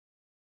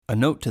A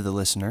note to the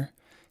listener,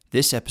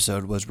 this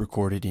episode was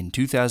recorded in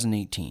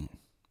 2018.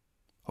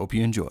 Hope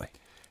you enjoy.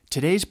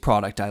 Today's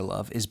product I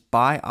love is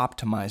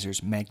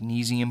Bioptimizer's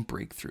Magnesium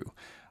Breakthrough.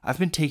 I've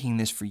been taking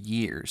this for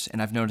years,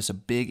 and I've noticed a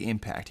big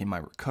impact in my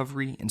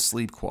recovery and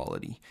sleep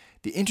quality.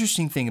 The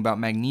interesting thing about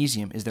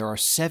magnesium is there are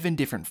 7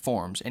 different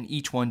forms, and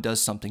each one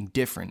does something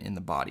different in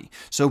the body.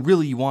 So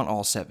really, you want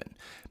all 7.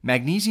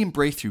 Magnesium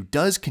Breakthrough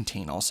does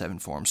contain all 7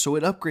 forms, so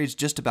it upgrades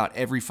just about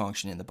every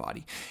function in the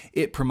body.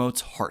 It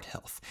promotes heart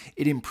health.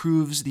 It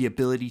improves the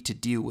ability to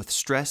deal with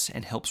stress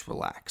and helps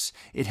relax.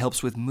 It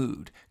helps with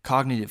mood,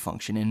 cognitive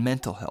function, and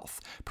mental health.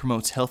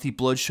 Promotes healthy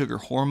blood sugar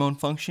hormone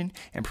function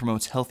and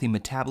promotes healthy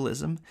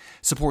metabolism.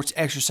 Supports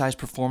exercise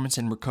performance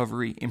and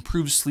recovery.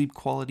 Improves sleep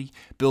quality.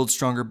 Builds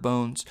stronger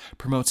bones.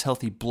 Promotes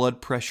healthy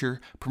blood pressure.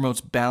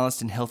 Promotes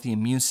balanced and healthy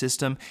immune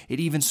system.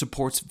 It even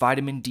supports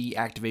vitamin D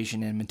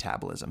activation and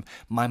metabolism.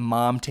 My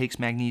mom takes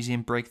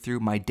Magnesium Breakthrough,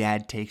 my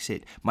dad takes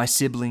it, my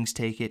siblings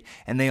take it,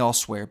 and they all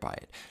swear by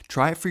it.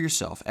 Try it for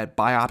yourself at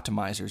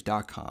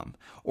bioptimizers.com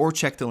or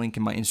check the link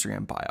in my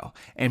Instagram bio.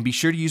 And be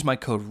sure to use my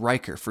code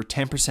Riker for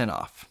 10%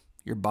 off.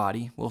 Your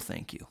body will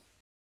thank you.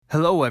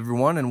 Hello,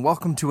 everyone, and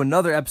welcome to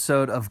another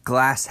episode of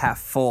Glass Half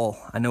Full.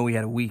 I know we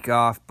had a week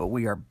off, but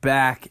we are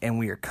back, and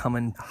we are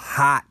coming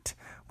hot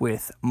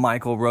with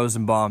Michael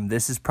Rosenbaum.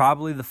 This is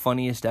probably the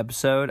funniest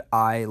episode.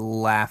 I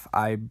laugh,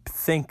 I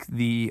think,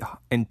 the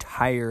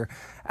entire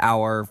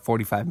hour,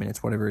 45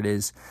 minutes, whatever it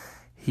is.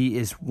 He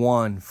is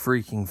one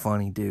freaking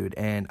funny dude,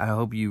 and I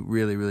hope you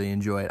really, really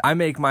enjoy it. I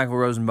make Michael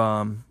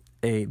Rosenbaum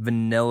a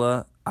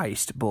vanilla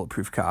iced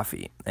Bulletproof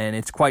coffee, and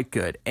it's quite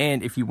good.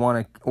 And if you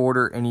want to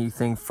order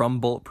anything from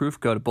Bulletproof,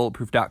 go to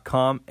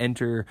bulletproof.com,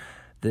 enter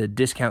the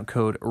discount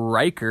code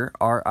Riker,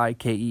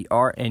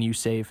 R-I-K-E-R, and you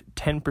save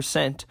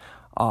 10%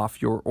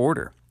 off your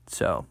order.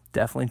 So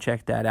definitely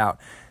check that out.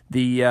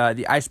 The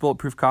iced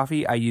Bulletproof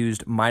coffee, I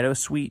used Mito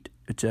Sweet.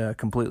 It's a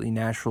completely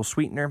natural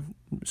sweetener.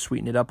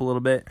 Sweeten it up a little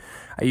bit.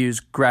 I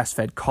used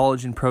grass-fed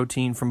collagen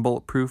protein from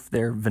Bulletproof.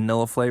 Their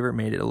vanilla flavor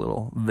made it a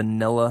little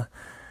vanilla,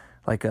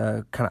 like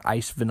a kind of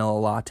iced vanilla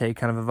latte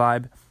kind of a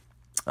vibe.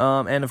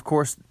 And of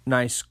course,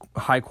 nice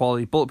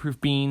high-quality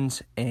Bulletproof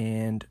beans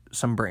and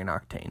some brain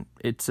octane.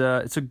 It's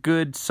a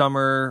good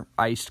summer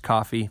iced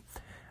coffee.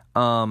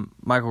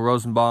 Michael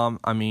Rosenbaum,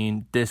 I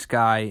mean, this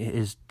guy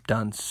has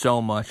done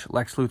so much.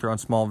 Lex Luthor on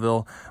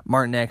Smallville,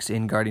 Martin X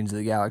in Guardians of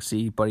the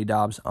Galaxy, Buddy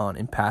Dobbs on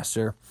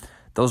Impastor.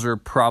 Those are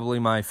probably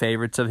my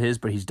favorites of his,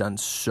 but he's done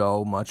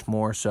so much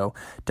more, so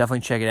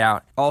definitely check it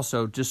out.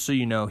 Also, just so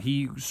you know,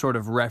 he sort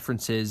of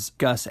references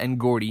Gus and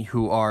Gordy,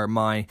 who are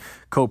my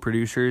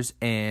co-producers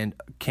and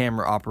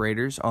camera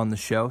operators on the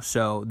show,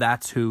 so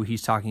that's who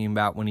he's talking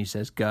about when he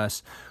says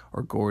Gus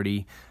or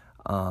Gordy.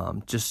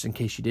 Just in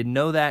case you didn't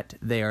know that,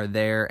 they are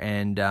there,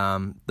 and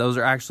those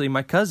are actually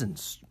my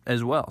cousins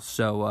as well.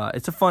 So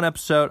it's a fun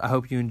episode. I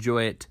hope you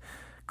enjoy it.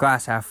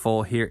 Glass half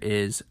full. Here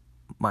is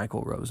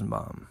Michael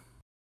Rosenbaum.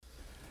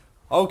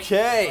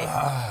 Okay,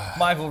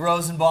 Michael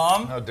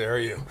Rosenbaum. How dare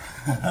you?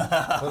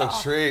 What a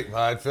treat,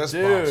 bud. Fist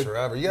bumps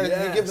forever. You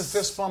give the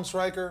fist bumps,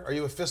 Riker? Are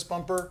you a fist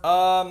bumper?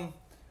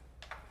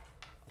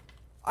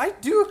 I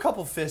do a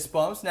couple fist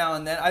bumps now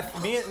and then.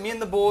 Me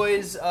and the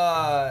boys,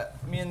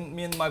 me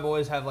and my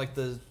boys have like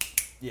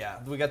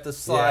we got the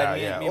slide.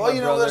 Yeah. Me and Well, my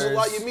there's brothers. a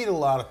lot. You meet a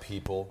lot of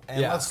people,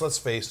 and let's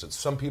face it.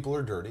 Some people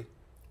are dirty.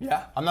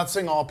 Yeah. I'm not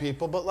saying all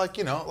people, but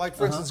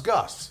for instance,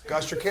 Gus,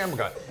 your camera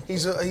guy.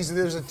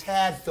 There's a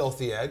tad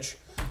filthy edge,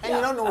 and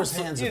you don't know where his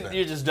hands have been.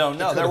 You just don't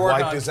know. He They're could've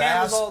working wiped on his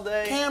cameras ass. all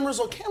day. Cameras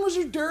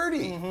are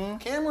dirty. Mm-hmm.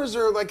 Cameras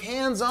are like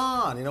hands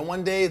on.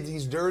 One day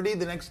he's dirty,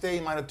 the next day he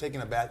might have taken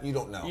a bath. You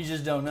don't know. You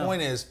just don't know.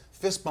 Point is,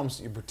 fist bumps,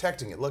 you're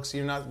protecting it. Look, so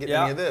you're not getting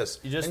any of this.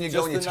 And you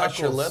go and you touch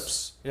your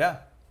lips. Yeah.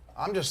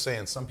 I'm just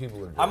saying, some people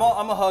are dirty. I'm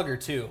a hugger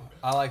too.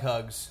 I like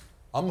hugs.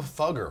 I'm a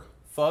thugger.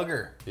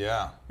 Fugger.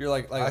 Yeah. You're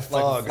like I a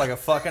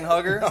fucking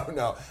hugger?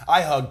 No.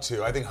 I hug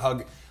too. I think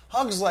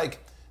hugs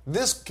like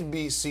this could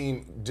be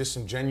seen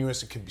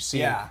disingenuous. It could be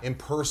seen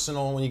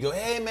impersonal when you go,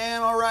 "Hey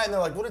man, all right," and they're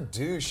like, "What a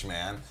douche,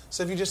 man."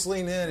 So if you just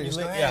lean in and just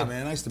go, "Hey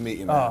man, nice to meet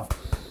you, man."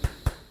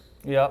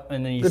 Yep,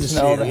 and then you Good to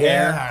smell see the you.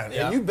 hair.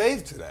 Yeah. And you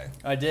bathed today.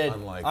 I did.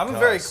 Unlike I'm a Gus.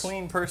 very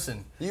clean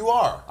person. You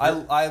are.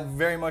 I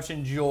very much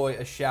enjoy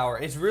a shower.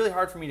 It's really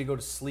hard for me to go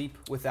to sleep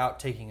without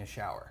taking a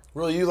shower.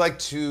 Really, you like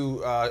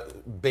to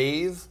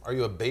bathe? Are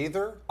you a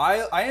bather?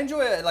 I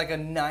enjoy a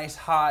nice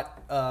hot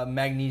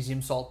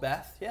magnesium salt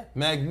bath. Yeah.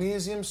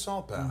 Magnesium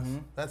salt bath. Mm-hmm.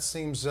 That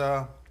seems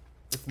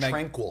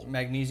tranquil.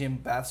 Magnesium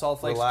bath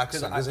salt flakes.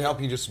 Relaxing. Does it help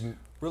you just...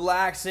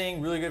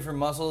 Relaxing, really good for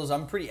muscles.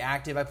 I'm pretty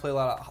active. I play a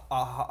lot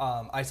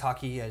of ice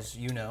hockey, as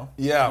you know.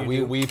 Yeah,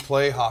 we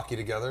play hockey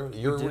together.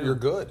 You're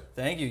good.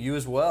 Thank you. You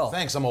as well.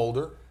 Thanks. I'm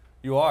older.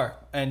 You are.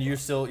 And you're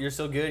still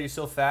good. You're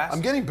still fast.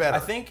 I'm getting better. I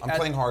think I'm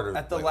playing harder.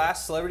 At the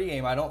last celebrity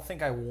game, I don't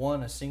think I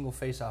won a single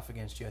face-off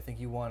against you. I think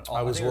you won.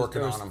 I was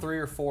working on them. 3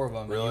 or 4 of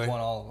them. Really? And you won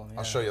all of them. Yeah.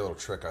 I'll show you a little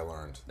trick I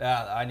learned.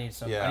 Yeah, I need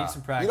some. Yeah. I need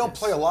some practice. You don't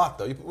play a lot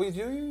though. You play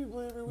every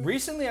week?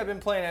 Recently, I've been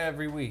playing it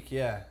every week.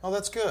 Yeah. Oh,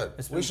 that's good.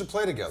 We should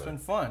play together. It's been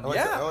fun.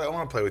 I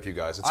want to play with you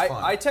guys. It's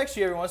fun. I text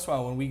you every once in a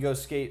while when we go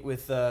skate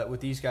with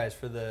these guys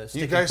for the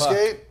stick You guys and puck.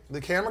 skate? The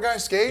camera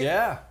guys skate?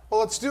 Yeah. Well,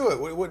 let's do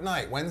it. What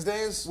night?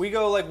 Wednesdays? We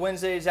go like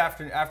Wednesdays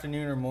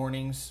afternoon or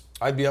mornings.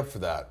 I'd be up for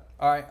that.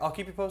 All right, I'll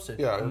keep you posted.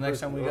 Yeah. The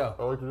next time we go.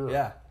 I like to do it.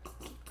 Yeah.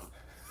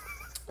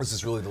 This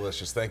is really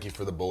delicious. Thank you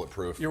for the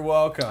Bulletproof. You're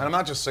welcome. And I'm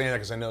not just saying that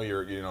because I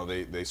know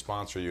they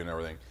sponsor you and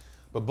everything,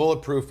 but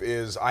Bulletproof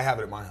is, I have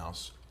it at my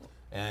house,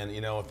 and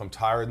if I'm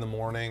tired in the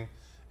morning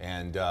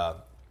and I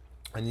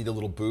need a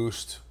little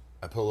boost,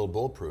 I put a little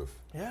Bulletproof.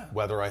 Yeah.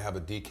 Whether I have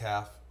a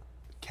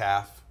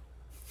calf,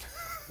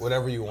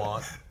 whatever you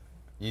want,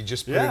 you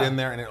just put it in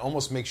there, and it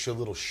almost makes you a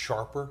little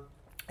sharper.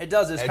 It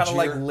does. It's kind of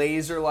like edgier.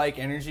 laser-like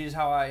energy is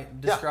how I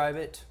describe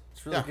it.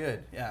 It's really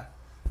good. Yeah.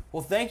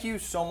 Well, thank you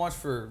so much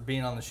for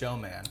being on the show,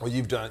 man. Well,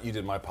 you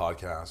did my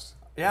podcast.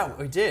 Yeah,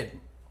 we did.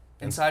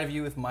 Inside of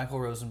You with Michael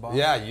Rosenbaum.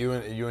 Yeah, you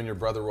and your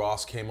brother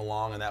Ross came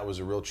along, and that was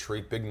a real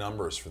treat. Big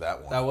numbers for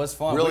that one. That was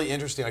fun. Really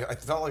interesting. I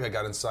felt like I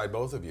got inside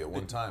both of you at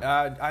one time.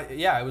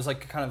 It was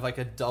like kind of like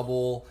a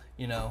double,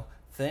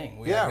 thing.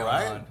 We had going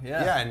on.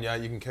 Yeah,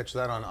 and you can catch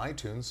that on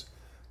iTunes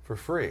for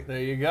free. There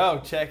you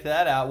go. Check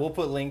that out. We'll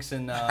put links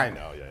in. I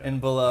know. In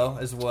below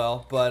as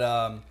well.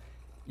 But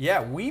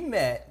we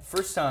met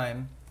first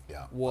time.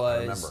 Yeah, was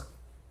I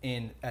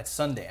remember. At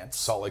Sundance,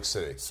 Salt Lake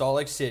City. Salt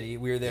Lake City.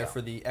 We were there for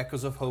the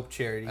Echoes of Hope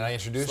charity. And I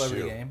introduced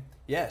celebrity you. game.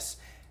 Yes,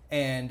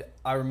 and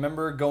I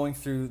remember going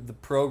through the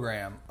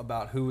program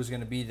about who was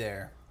going to be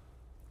there,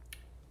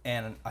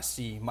 and I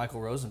see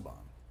Michael Rosenbaum,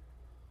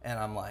 and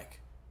I'm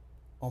like,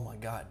 oh my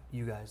God,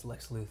 you guys,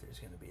 Lex Luthor is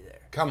going to be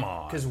there. Come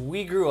on. Because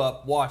we grew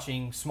up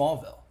watching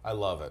Smallville. I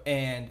love it.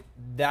 And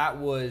that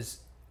was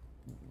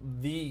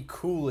the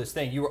coolest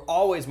thing. You were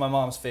always my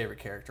mom's favorite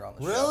character on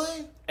the show.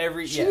 Really?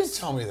 She didn't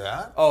tell me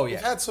that. Oh, yeah.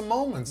 We've had some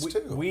moments,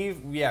 too.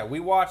 We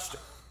watched,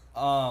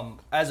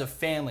 as a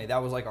family,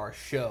 that was like our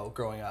show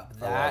growing up.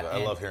 That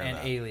I love hearing and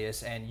that.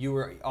 Alias, and you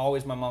were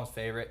always my mom's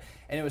favorite.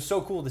 And it was so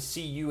cool to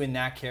see you in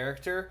that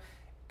character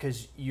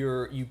because you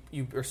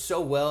are so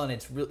well, and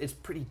it's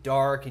pretty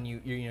dark, and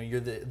you're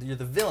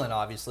the villain,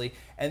 obviously.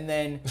 And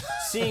then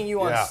seeing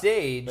you on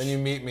stage, then you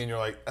meet me and you're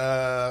like,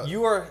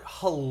 you are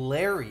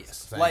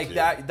hilarious. Thank you.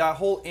 that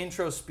whole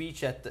intro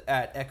speech at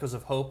Echoes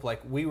of Hope,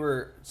 like we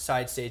were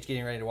side stage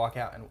getting ready to walk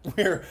out, and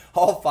we're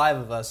all 5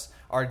 of us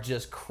are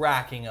just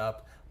cracking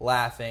up,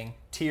 laughing,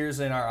 tears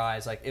in our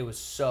eyes. Like it was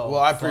so.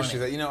 Well, I appreciate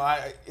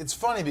that. It's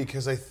funny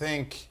because I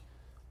think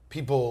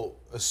people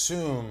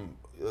assume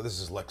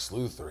this is Lex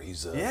Luthor.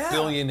 He's a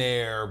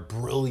billionaire,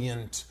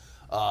 brilliant,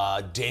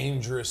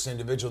 dangerous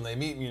individual, and they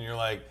meet me and you're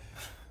like,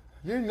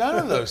 you're none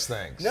of those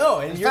things. No,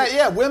 and in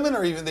fact, women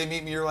are even. They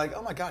meet me. You're like,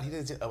 oh my God, he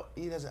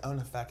doesn't own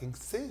a fucking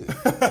suit. Is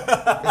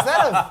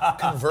that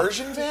a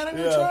conversion van in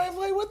your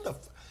driveway? What the?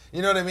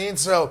 You know what I mean?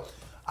 So,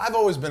 I've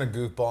always been a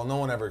goofball. No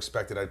one ever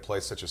expected I'd play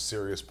such a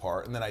serious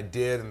part, and then I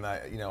did, and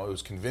it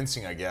was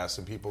convincing, I guess,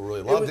 and people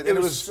really loved it.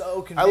 It was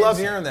so convincing. I love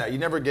hearing that. You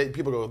never get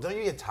people go, don't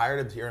you get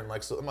tired of hearing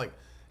Lex Luthor? I'm like,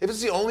 if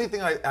it's the only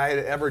thing I had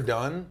ever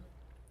done,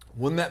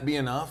 wouldn't that be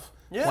enough?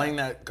 Yeah. Playing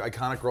that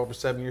iconic role for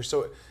 7 years.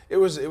 So it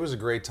was a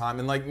great time.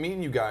 And like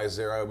meeting you guys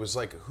there, I was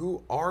like,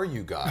 who are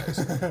you guys?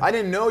 I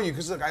didn't know you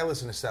because I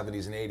listen to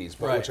 70s and 80s.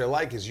 But which I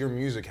like is your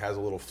music has a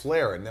little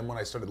flair. And then when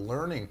I started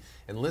learning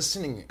and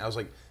listening, I was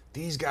like,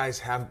 these guys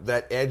have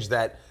that edge,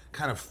 that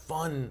kind of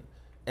fun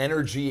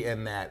energy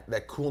and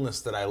that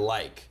coolness that I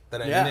like,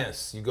 that I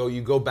miss. You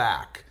go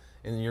back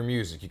in your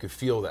music. You could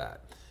feel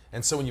that.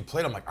 And so when you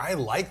played, I'm like, I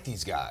like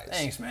these guys.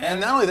 Thanks, man. And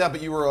not only that,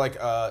 but you were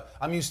like,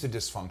 I'm used to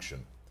dysfunction.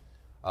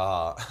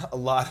 A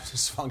lot of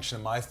dysfunction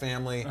in my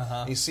family.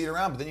 You see it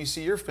around, but then you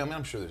see your family,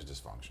 I'm sure there's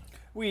dysfunction.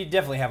 We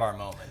definitely have our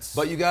moments.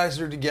 But you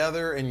guys are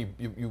together, and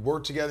you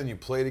work together, and you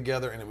play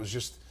together, and it was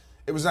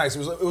nice. It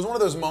was one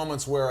of those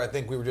moments where I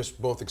think we were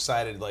just both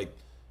excited. Like,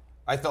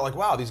 I felt like,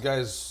 wow, these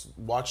guys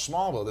watch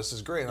Smallville. This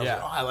is great. And I was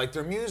like, oh, I like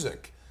their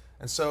music.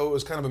 And so it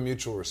was kind of a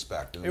mutual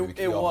respect. And we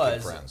became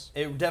friends.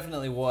 It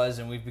definitely was,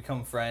 and we've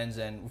become friends,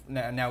 and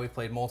now we've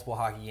played multiple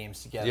hockey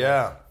games together.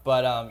 Yeah.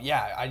 But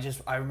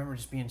I remember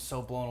just being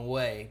so blown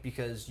away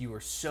because you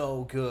were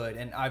so good,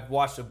 and I've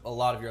watched a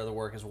lot of your other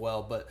work as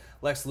well. But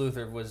Lex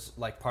Luthor was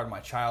like part of my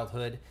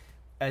childhood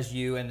as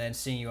you, and then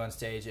seeing you on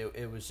stage,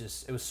 it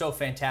was so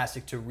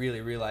fantastic to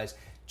really realize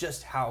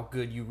just how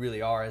good you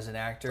really are as an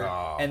actor,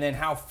 and then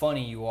how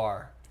funny you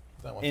are.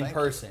 In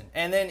person,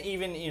 and then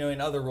even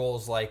in other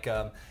roles like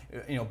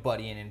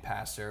Buddy and In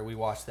Pastor, we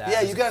watched that.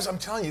 Yeah, you guys, I'm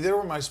telling you, they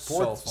were my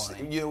sports. So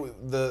funny.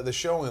 The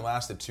show only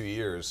lasted 2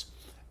 years,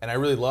 and I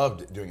really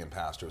loved doing In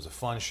Pastor. It was a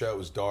fun show. It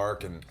was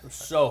dark and it was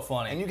so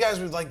funny. And you guys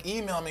would like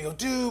email me, go,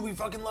 dude, we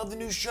fucking love the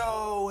new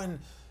show, and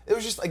it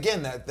was just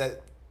again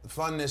that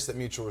funness, that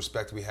mutual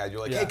respect we had.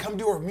 You're like, hey, come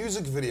do our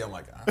music video. I'm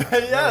like,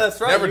 that's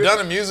right. Never done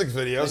a music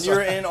video. And you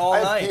were in all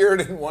night. I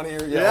appeared in one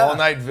of your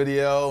all-night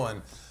video,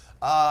 and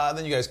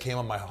then you guys came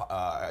on my.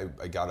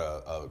 I got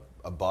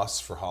a bus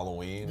for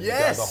Halloween.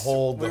 Yes, the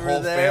whole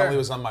family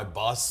was on my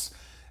bus.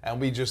 And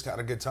we just had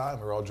a good time.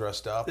 We were all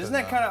dressed up. Isn't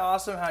that kind of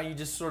awesome how you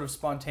just sort of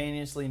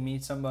spontaneously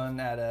meet someone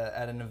at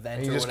an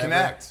event or whatever?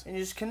 Connect. And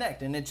you just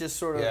connect. And it just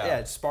sort of,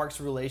 it sparks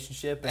a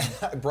relationship. And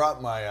I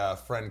brought my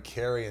friend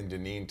Carrie and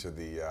Deneen to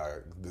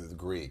the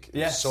Greek.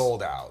 It was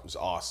sold out. It was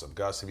awesome.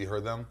 Gus, have you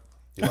heard them?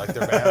 You like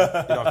their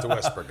band? You don't have to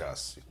whisper,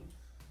 Gus.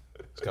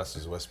 Gus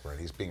is whispering.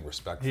 He's being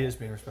respectful. He is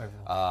being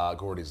respectful.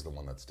 Gordy's the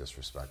one that's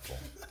disrespectful.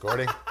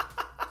 Gordy?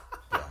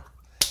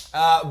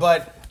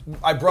 But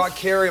I brought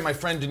Carrie and my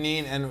friend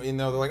Deneen, and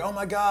they're like, "Oh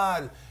my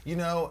God,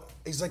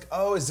 he's like,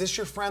 oh, is this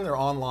your friend?" They're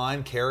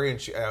online, Carrie,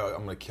 and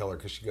I'm gonna kill her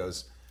because she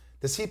goes,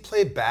 "Does he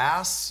play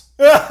bass?"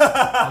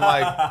 I'm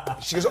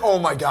like, she goes, "Oh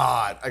my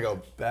God!" I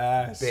go,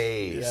 bass.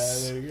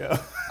 Yeah, there you go.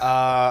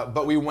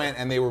 But we went,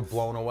 and they were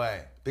blown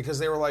away because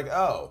they were like,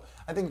 "Oh."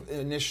 I think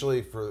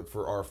initially for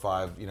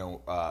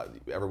R5,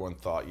 everyone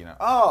thought,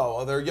 oh,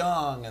 well, they're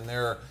young and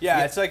they're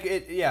it's like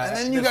it, and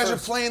then you guys are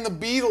playing the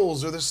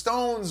Beatles or the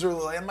Stones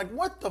or I'm like,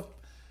 what the?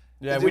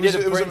 Yeah, we did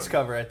a Prince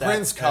cover at that.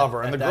 Prince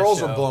cover, and the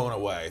girls were blown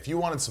away. If you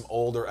wanted some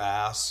older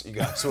ass, you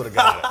guys would have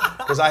got it.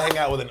 Because I hang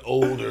out with an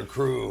older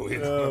crew. You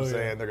know what I'm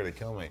saying? They're gonna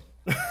kill me.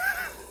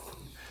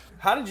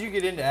 How did you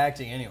get into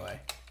acting anyway?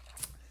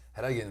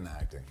 How did I get into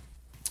acting?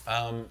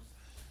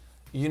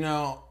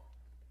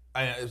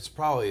 It's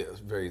probably a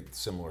very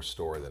similar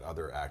story that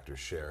other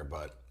actors share,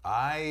 but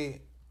I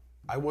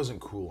wasn't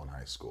cool in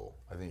high school.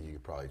 I think you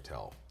could probably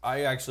tell.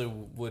 I actually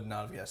would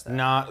not have guessed that.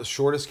 Not the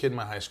shortest kid in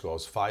my high schoal. I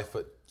was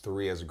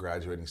 5'3" as a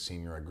graduating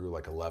senior. I grew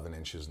like 11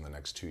 inches in the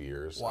next 2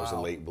 years. Wow. I was a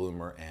late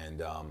bloomer,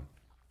 and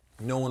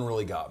no one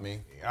really got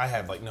me. I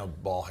had like no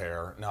ball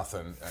hair,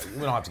 nothing.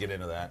 We don't have to get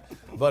into that.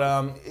 But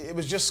it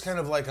was just kind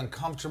of like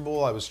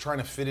uncomfortable. I was trying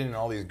to fit in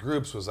all these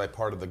groups. Was I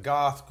part of the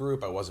goth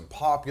group? I wasn't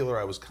popular.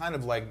 I was kind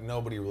of like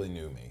nobody really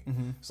knew me.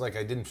 Mm-hmm. It's like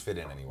I didn't fit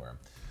in anywhere.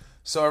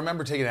 So I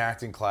remember taking an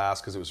acting class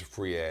because it was a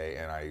free A,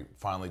 and I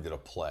finally did a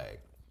play.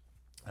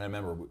 And I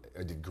remember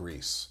I did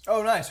Grease.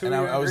 Oh, nice. Who were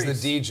you in I was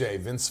Grease? the DJ,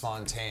 Vince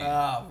Fontaine.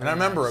 Oh, and I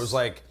remember it was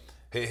like,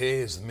 hey,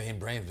 it's the main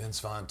brain, Vince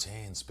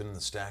Fontaine, spinning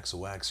the stacks of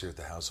wax here at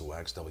the House of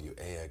Wax,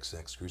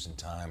 WAXX, cruising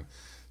time,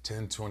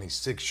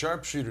 1026.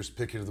 Sharpshooters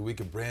pick of the week,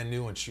 a brand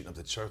new one, shooting up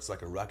the charts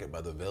like a rocket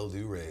by the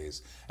Veldu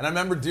Rays. And I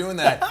remember doing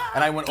that,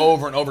 and I went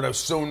over and over, and I was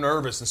so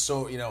nervous, and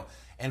so,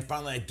 and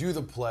finally I do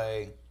the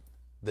play.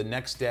 The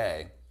next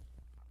day,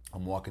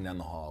 I'm walking down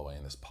the hallway,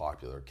 and this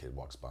popular kid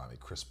walks by me,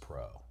 Chris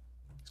Pro.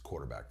 He's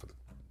quarterback for the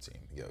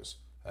team. He goes,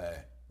 "Hey,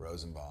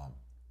 Rosenbaum."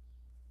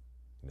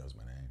 He knows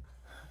my name.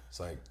 It's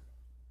like,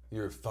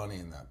 "You're funny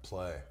in that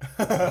play."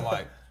 I'm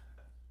like,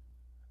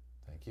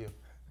 "Thank you."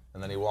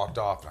 And then he walked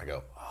off, and I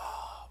go,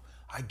 "Oh,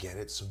 I get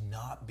it. So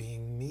not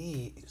being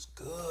me is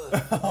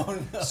good." Oh,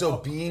 no. So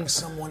being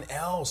someone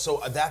else.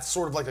 So that's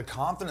sort of like a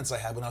confidence I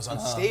had when I was on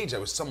stage. I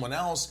was someone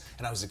else,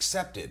 and I was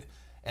accepted.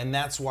 And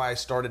that's why I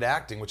started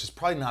acting, which is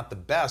probably not the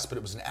best, but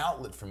it was an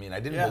outlet for me. And I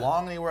didn't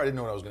belong anywhere. I didn't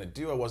know what I was going to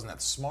do. I wasn't that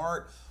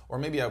smart. Or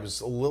maybe I was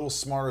a little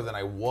smarter than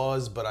I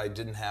was, but I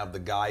didn't have the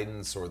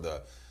guidance or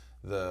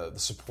the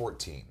support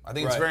team. I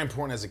think it's very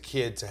important as a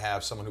kid to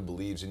have someone who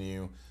believes in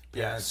you,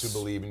 parents who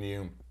believe in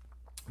you.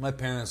 My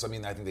parents, I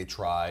think they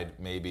tried,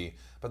 maybe,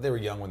 but they were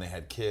young when they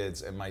had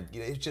kids, and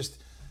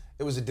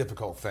it was a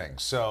difficult thing.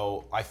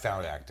 So I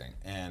found acting,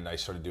 and I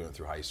started doing it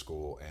through high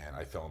school, and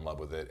I fell in love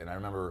with it. And I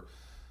remember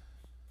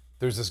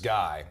there's this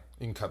guy,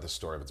 you can cut this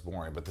story if it's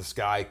boring, but this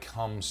guy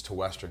comes to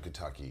Western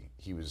Kentucky.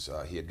 He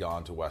had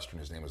gone to Western.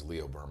 His name was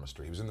Leo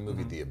Burmester. He was in the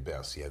movie The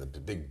Abyss. He had a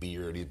big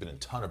beard. He'd been in a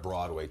ton of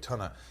Broadway,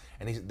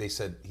 and they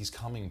said he's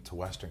coming to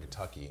Western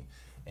Kentucky,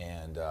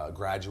 and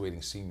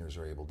graduating seniors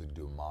are able to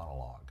do a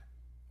monologue.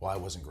 Well, I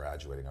wasn't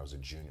graduating. I was a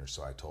junior,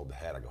 so I told the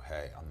head, I go,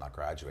 "Hey, I'm not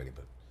graduating,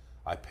 but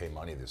I pay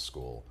money to this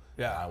school,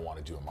 and I want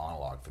to do a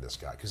monologue for this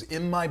guy." Because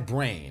in my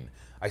brain,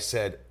 I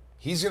said,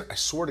 I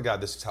swear to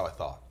God, this is how I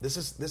thought. This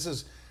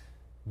is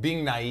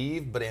being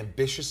naive but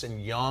ambitious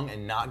and young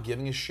and not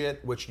giving a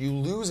shit, which you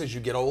lose as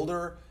you get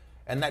older.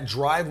 And that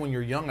drive when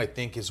you're young, I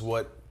think, is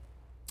what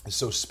is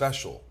so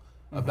special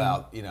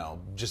about,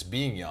 just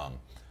being young.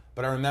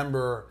 But I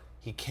remember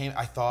he came,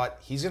 I thought,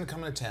 he's going to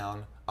come into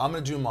town, I'm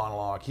going to do a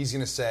monologue, he's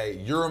going to say,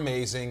 "You're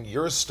amazing,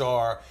 you're a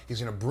star,"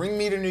 he's going to bring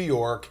me to New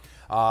York,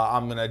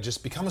 I'm going to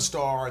just become a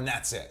star, and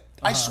that's it.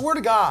 I swear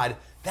to God,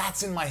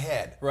 that's in my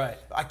head. Right.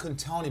 I couldn't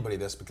tell anybody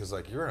this because,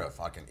 you're a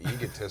fucking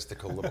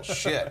egotistical little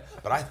shit.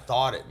 But I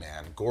thought it,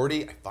 man.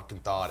 Gordy, I fucking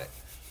thought it.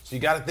 So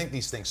you got to think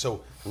these things.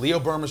 So Leo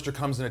Burmester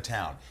comes into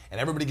town, and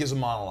everybody gives a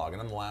monologue,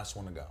 and I'm the last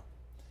one to go.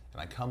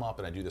 And I come up,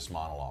 and I do this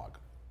monologue.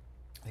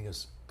 And he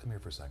goes, "Come here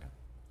for a second.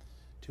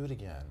 Do it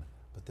again,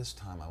 but this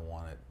time I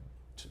want it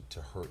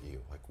to hurt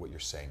you. Like what you're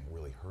saying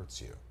really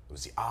hurts you." It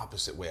was the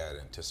opposite way I had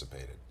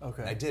anticipated.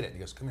 Okay. And I did it. And he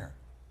goes, "Come here."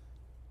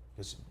 He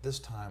goes, "This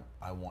time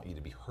I want you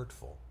to be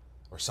hurtful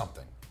or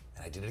something."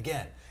 And I did it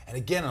again. And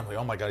again, I'm like,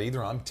 oh my God,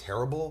 either I'm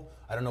terrible,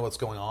 I don't know what's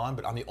going on,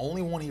 but I'm the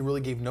only one he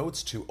really gave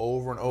notes to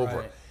over and over.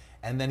 Right.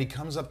 And then he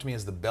comes up to me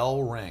as the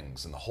bell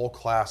rings, and the whole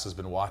class has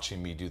been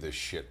watching me do this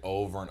shit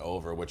over and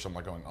over, which I'm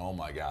like going, oh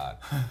my God.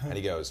 And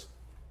he goes,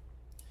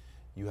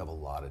 you have a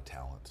lot of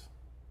talent.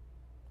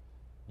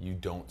 You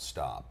don't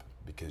stop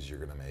because you're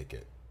gonna make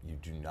it. You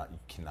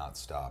cannot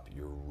stop.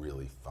 You're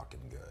really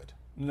fucking good.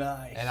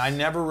 Nice. And I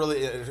never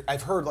really,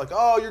 I've heard like,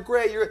 oh, you're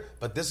great,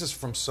 but this is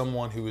from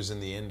someone who is in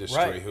the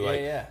industry.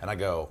 Right. And I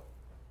go,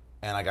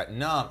 and I got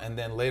numb. And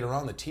then later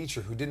on, the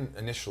teacher who didn't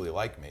initially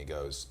like me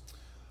goes,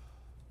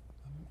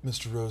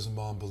 Mr.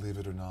 Rosenbaum, believe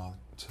it or not,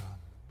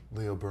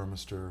 Leo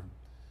Burmester,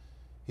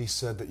 he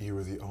said that you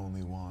were the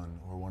only one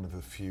or one of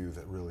the few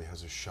that really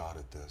has a shot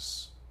at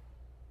this.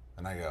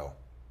 And I go,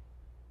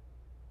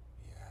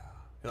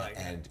 yeah.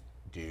 And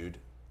dude,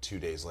 2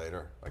 days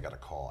later, I got a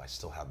call. I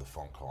still have the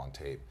phone call on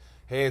tape.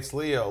 Hey, it's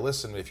Leo.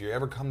 Listen, if you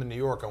ever come to New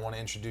York, I want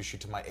to introduce you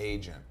to my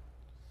agent.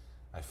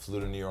 I flew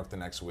to New York the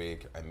next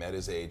week. I met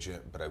his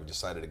agent, but I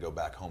decided to go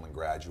back home and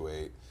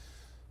graduate.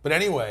 But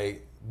anyway,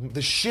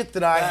 the shit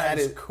that I had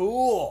is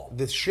cool.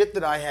 The shit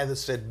that I had that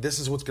said, this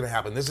is what's going to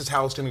happen. This is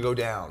how it's going to go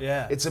down.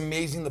 Yeah. It's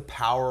amazing the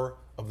power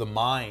of the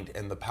mind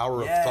and the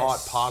power of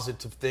thought,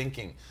 positive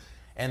thinking.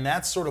 And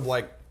that's sort of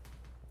like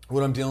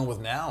what I'm dealing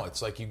with now.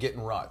 It's like you get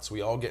in ruts.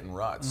 We all get in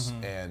ruts.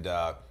 Mm-hmm. And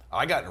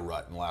I got in a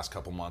rut in the last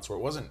couple months where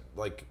it wasn't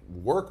like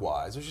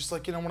work-wise. It was just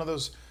like, one of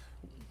those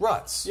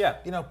ruts. Yeah.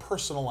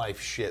 Personal life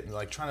shit. And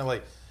like trying to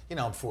like,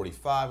 I'm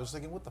 45. I was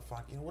thinking, what the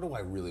fuck? What do I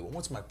really want?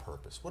 What's my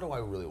purpose? What do I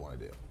really want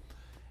to do?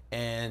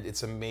 And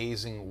it's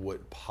amazing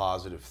what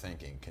positive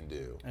thinking can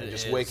do. And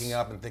just waking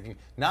up and thinking,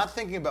 not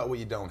thinking about what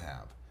you don't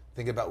have.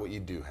 Think about what you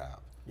do have.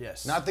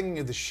 Yes. Not thinking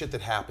of the shit that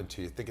happened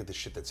to you. Think of the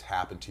shit that's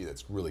happened to you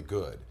that's really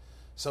good.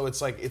 So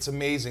it's like, it's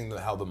amazing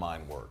how the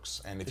mind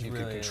works. And if you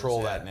can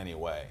control that in any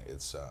way,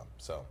 it's,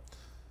 so,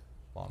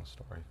 long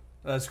story.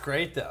 That's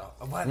great though.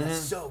 Wow, that's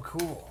so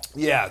cool.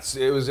 Yeah,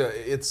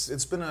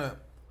 it's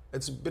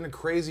been a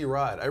crazy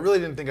ride. I really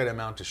didn't think I'd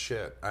amount to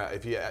shit.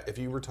 If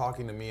you were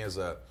talking to me as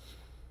a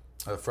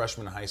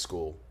freshman in high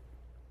school,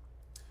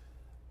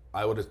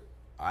 I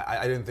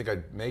didn't think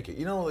I'd make it.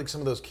 Like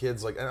some of those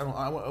kids, like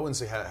I wouldn't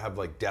say have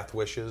like death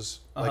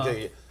wishes,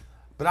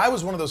 but I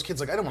was one of those kids.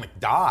 Like I don't want to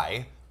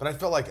die, but I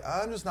felt like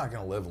I'm just not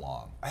going to live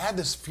long. I had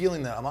this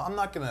feeling that I'm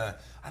not going to.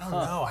 I don't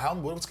know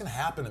what's going to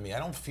happen to me. I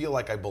don't feel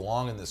like I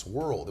belong in this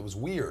world. It was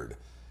weird. It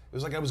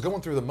was like I was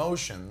going through the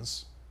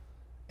motions,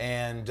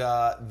 and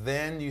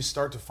then you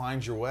start to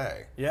find your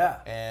way.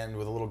 Yeah. And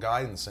with a little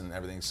guidance and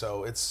everything,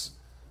 so it's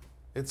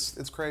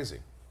crazy.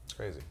 It's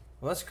crazy.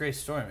 Well, that's a great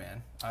story,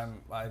 man.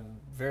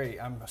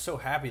 I'm so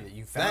happy that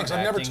you found. Thanks.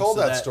 I've never told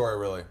that story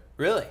really.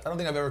 Really? I don't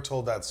think I've ever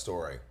told that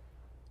story.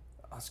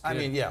 That's good. I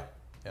mean, yeah.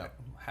 I'm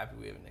happy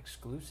we have an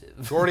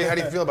exclusive. Gordy, how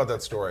do you feel about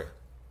that story?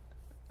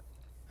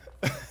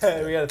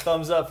 We got a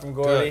thumbs up from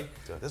Gordy.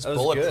 Dude, this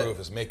bulletproof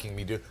is making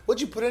me do.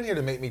 What'd you put in here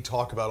to make me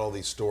talk about all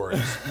these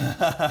stories?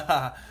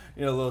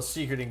 Little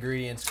secret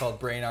ingredients called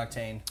brain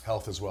octane.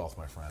 Health is wealth,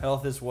 my friend.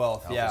 Health is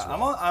wealth. Health is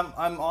wealth.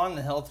 I'm on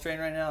the health train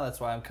right now. That's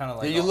why I'm kind of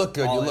like. Yeah, you look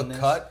good. You look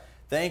cut.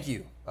 Thank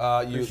you.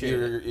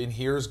 You're in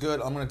here is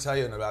good. I'm going to tell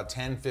you, in about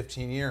 10,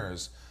 15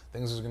 years,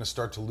 things are going to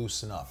start to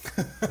loosen up.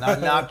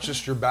 not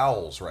just your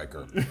bowels,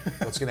 Riker.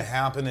 What's going to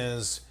happen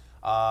is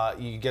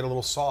you get a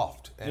little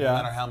soft, and no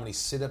matter how many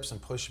sit-ups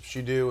and push-ups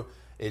you do,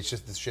 it's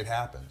just this shit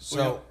happens.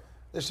 So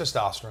there's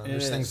testosterone.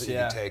 There's things that you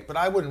can take, but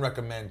I wouldn't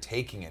recommend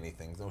taking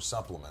anything. No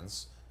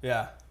supplements.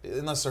 Yeah.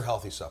 Unless they're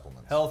healthy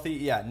supplements. Healthy,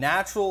 yeah.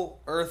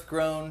 Natural,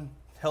 earth-grown,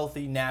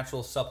 healthy,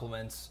 natural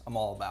supplements I'm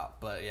all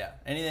about. But yeah,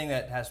 anything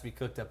that has to be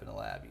cooked up in a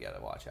lab, you got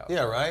to watch out for.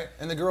 Yeah, right?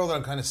 And the girl that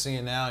I'm kind of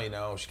seeing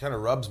now, she kind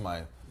of rubs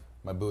my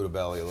Buddha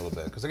belly a little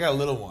bit. Because I got a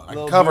little one. I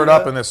can cover it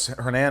up in this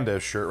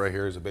Hernandez shirt right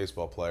here. He's a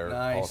baseball player.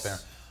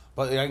 Nice.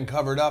 But I can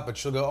cover it up, but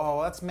she'll go,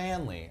 oh, that's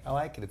manly. I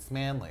like it. It's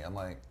manly. I'm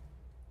like...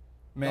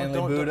 Manly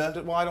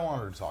Buddha? Well, I don't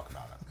want her to talk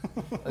about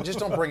it. Just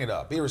don't bring it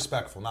up. Be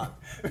respectful. I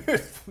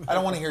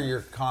don't want to hear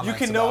your comments.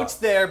 You can know it's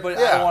there, but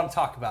I don't want to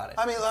talk about it.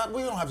 I mean,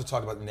 we don't have to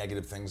talk about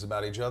negative things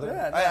about each other.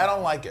 Yeah, I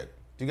don't like it.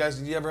 Do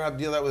you ever have to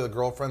deal that with a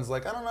girlfriend's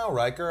like, I don't know,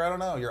 Riker, I don't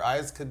know. Your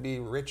eyes could be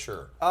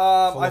richer.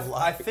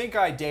 I think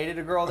I dated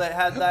a girl that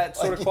had that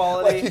sort of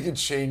quality. Like you could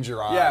change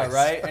your eyes. Yeah,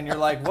 right? And you're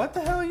like, what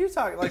the hell are you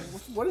talking? Like,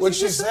 What'd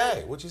she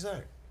say? What'd she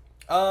say?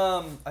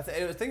 I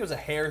think it was a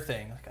hair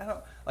thing.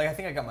 I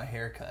think I got my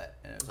hair cut.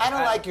 And it was I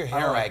don't like your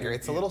hair, Riker.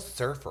 It's a little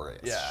surferish.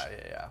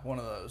 Yeah. One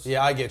of those.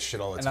 Yeah, I get shit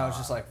all the time. And I was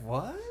just like,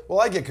 what?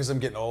 Well, I get because I'm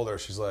getting older.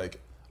 She's like,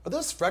 are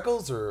those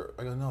freckles or...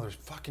 I go, no, there's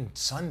fucking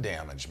sun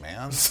damage,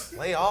 man.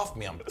 Lay off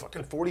me. I'm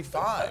fucking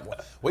 45.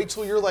 Wait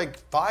till you're like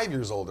 5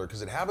 years older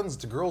because it happens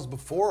to girls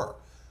before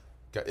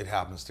it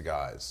happens to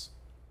guys.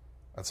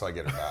 That's how I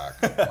get it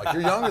back. I'm like,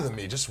 you're younger than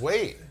me. Just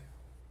wait.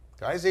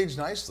 Guys age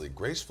nicely,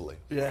 gracefully.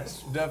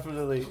 Yes,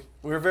 definitely.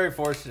 We're very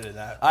fortunate in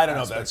that. I don't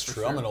know if that's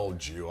true. Sure. I'm an old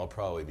Jew. I'll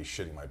probably be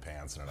shitting my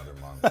pants in another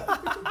month.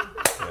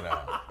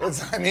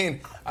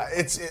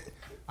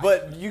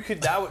 But you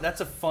could. That's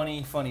a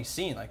funny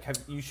scene. Like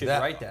you should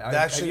write that.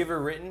 Have you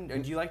ever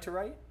written? Do you like to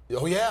write?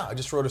 Oh yeah, I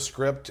just wrote a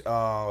script,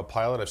 a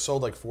pilot. I've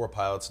sold like 4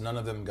 pilots. None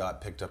of them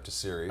got picked up to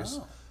series,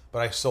 but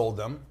I sold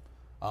them.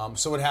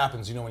 So what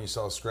happens, when you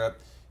sell a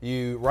script,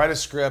 you write a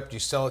script, you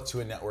sell it to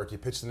a network, you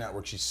pitch the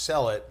network, you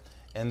sell it,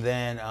 and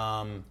then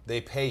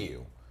they pay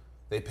you.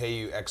 They pay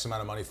you X amount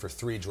of money for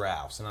 3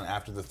 drafts, and then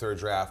after the 3rd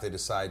draft, they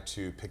decide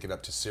to pick it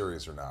up to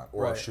series or not,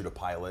 or shoot a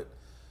pilot.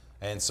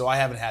 And so I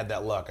haven't had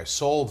that luck. I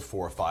sold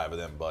 4 or 5 of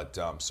them, but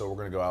so we're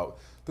going to go out.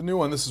 The new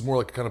one, this is more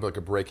like kind of like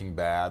a Breaking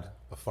Bad,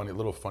 a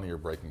little funnier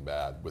Breaking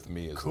Bad with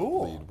me as the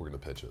lead. We're going to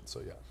pitch it, so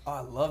yeah. Oh,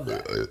 I love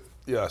that.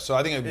 Yeah, so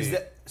I think it'd be...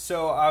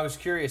 So I was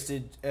curious,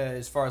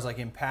 as far as like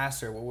in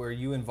Passer, were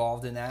you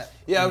involved in that?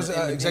 Yeah, I was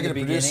executive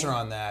producer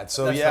on that.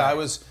 So I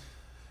was...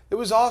 It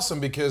was awesome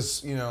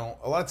because, a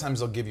lot of times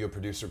they'll give you a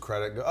producer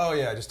credit and go, oh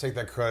yeah, just take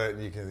that credit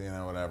and you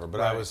can, whatever.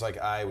 But I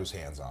was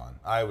hands-on.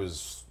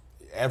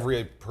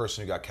 Every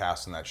person who got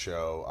cast in that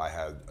show, I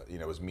had,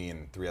 it was me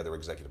and 3 other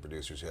executive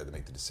producers who had to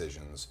make the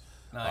decisions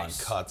on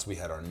cuts. We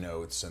had our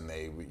notes, and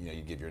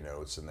you give your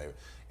notes, and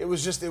it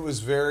was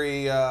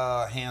very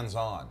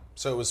hands-on.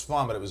 So it was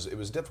fun, but it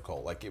was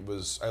difficult.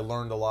 I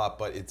learned a lot,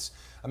 but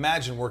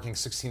imagine working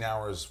 16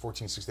 hours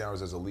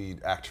as a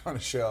lead actor on a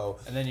show,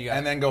 and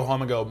then go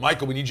home and go,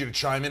 Michael, we need you to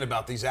chime in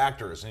about these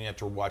actors, and you have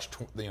to watch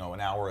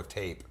an hour of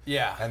tape.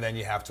 Yeah. And then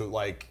you have to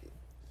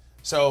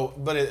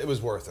but it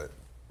was worth it.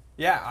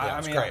 Yeah, I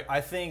mean, great.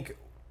 I think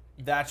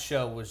that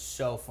show was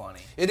so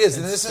funny. It is,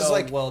 and this is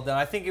well done.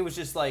 I think it was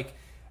just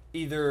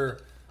either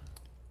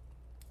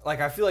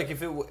I feel like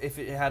if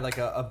it had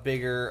a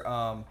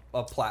bigger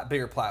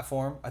bigger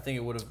platform, I think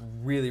it would have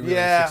really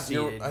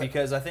succeeded,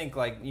 because I think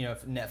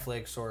if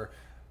Netflix or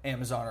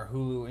Amazon or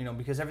Hulu,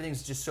 because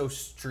everything's just so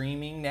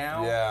streaming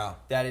now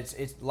that it's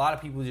a lot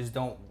of people just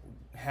don't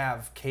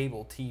have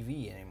cable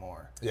TV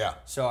anymore. Yeah.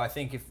 So I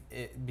think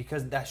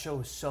because that show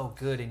was so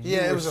good and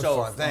it was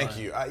so fun. Thank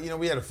you.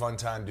 We had a fun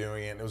time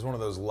doing it. It was one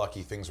of those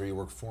lucky things where you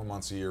work 4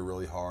 months a year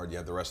really hard. You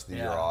have the rest of the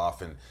year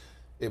off, and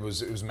it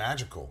was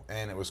magical,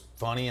 and it was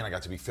funny, and I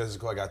got to be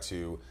physical. I got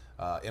to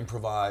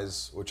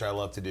improvise, which I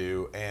love to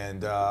do,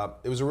 and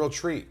it was a real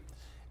treat.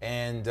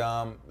 And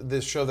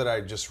this show that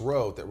I just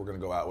wrote that we're going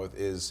to go out with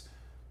is,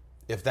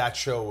 if that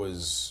show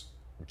was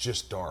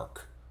just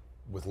dark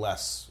with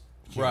less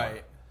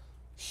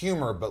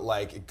humor, but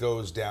it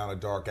goes down a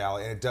dark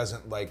alley, and it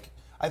doesn't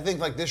I think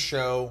this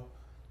show,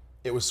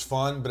 it was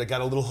fun, but it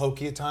got a little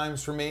hokey at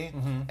times for me,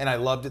 and I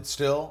loved it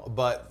still.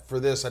 But for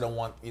this, I don't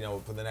want,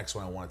 for the next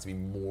one, I want it to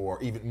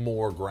be even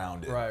more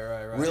grounded. Right.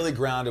 Really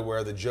grounded,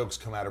 where the jokes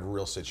come out of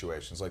real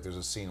situations. There's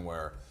a scene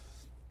where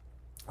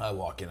I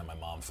walk in and my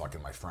mom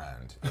fucking my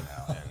friend,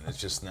 and it's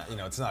just not,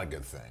 it's not a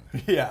good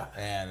thing. Yeah.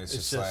 And it's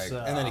just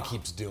and then he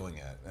keeps doing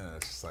it, and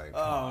it's just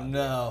oh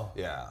no.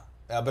 Yeah.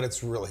 But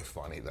it's really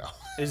funny though.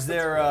 Is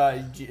there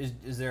a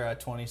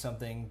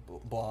 20-something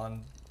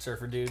blonde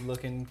surfer dude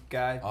looking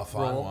guy? I'll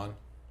find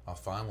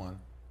one.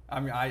 I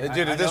mean,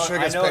 dude, if this show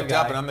gets picked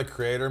up and I'm the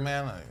creator,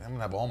 man, I'm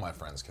gonna have all my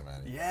friends come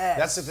in. Yeah.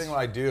 That's the thing. What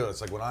I do,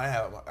 it's when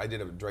I did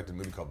a directed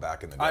movie called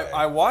Back in the Day.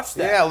 I watched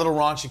that. Yeah, a little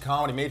raunchy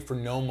comedy made for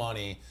no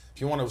money.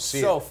 If you want to see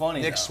it, so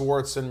funny. Nick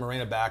Swartzen,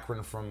 Marina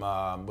Baccarin from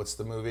what's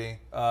the movie?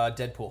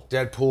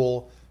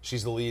 Deadpool.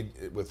 She's the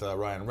lead with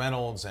Ryan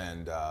Reynolds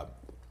and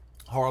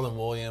Harlan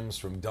Williams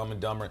from Dumb and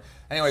Dumber.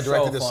 Anyway, I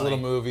directed this little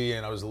movie,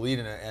 and I was the lead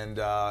in it, and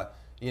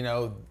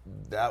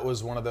that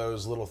was one of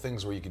those little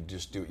things where you could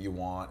just do what you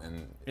want,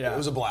 and it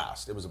was a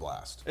blast. It was a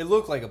blast. It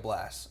looked like a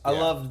blast. I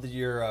loved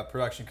your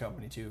production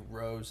company too,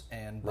 Rose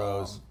and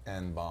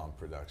Bomb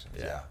Productions.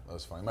 Yeah, that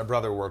was funny. My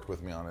brother worked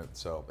with me on it,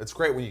 so it's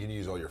great when you can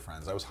use all your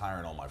friends. I was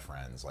hiring all my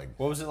friends.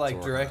 What was it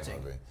like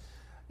directing?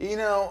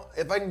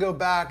 If I can go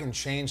back and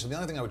change, the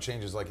only thing I would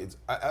change is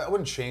I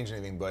wouldn't change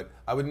anything, but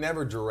I would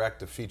never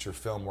direct a feature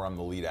film where I'm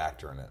the lead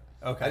actor in it.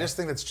 Okay. I just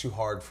think that's too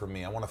hard for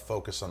me. I want to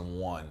focus on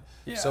one.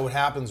 Yeah. So what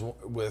happens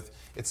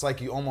it's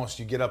like you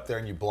get up there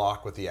and you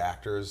block with the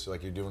actors,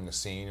 like you're doing a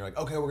scene. You're like,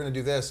 okay, we're going to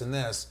do this and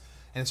this.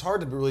 And it's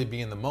hard to really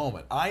be in the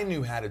moment. I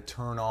knew how to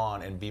turn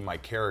on and be my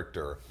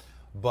character,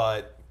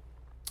 but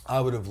I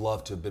would have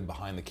loved to have been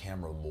behind the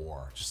camera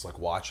more, just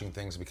watching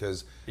things,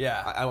 because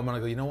I'm going to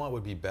go, you know what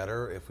would be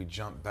better if we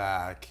jump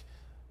back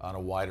on a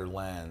wider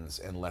lens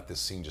and let this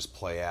scene just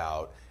play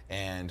out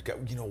and go,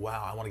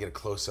 wow, I want to get a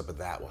close-up of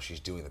that while she's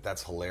doing that.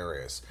 That's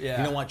hilarious. Yeah.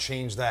 You know what,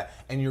 change that.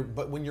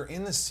 But when you're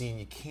in the scene,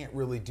 you can't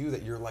really do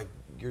that.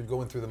 You're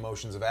going through the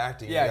motions of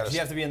acting. Yeah, because you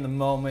have to be in the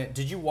moment.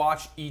 Did you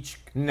watch each?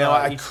 No,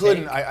 I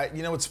couldn't.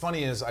 Take? What's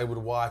funny is I would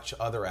watch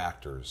other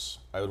actors.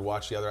 I would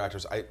watch the other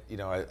actors. I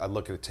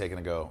look at a take and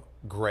I go,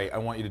 great, I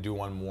want you to do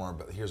one more,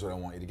 but here's what I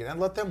want you to get. And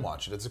let them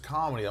watch it. It's a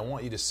comedy. I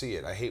want you to see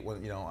it. I hate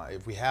when,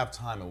 if we have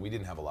time, and we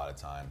didn't have a lot of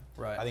time.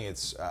 Right. I think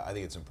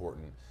it's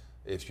important,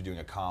 if you're doing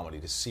a comedy,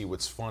 to see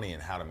what's funny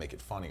and how to make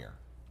it funnier.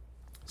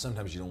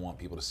 Sometimes you don't want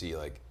people to see,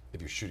 if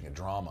you're shooting a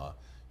drama,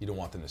 you don't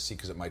want them to see,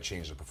 because it might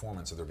change the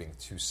performance if they're being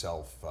too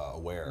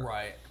self-aware.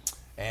 Right.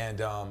 And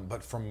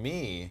but for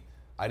me,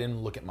 I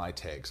didn't look at my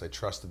takes. I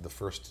trusted the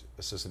first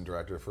assistant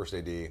director, first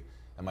AD,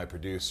 and my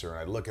producer, and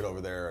I'd look it over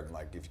there, and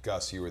if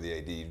Gus, you were the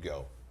AD, you'd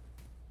go,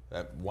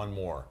 one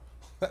more.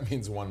 That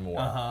means one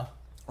more. Uh-huh.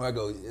 Or I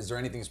go, is there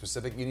anything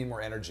specific? You need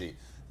more energy.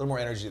 A little more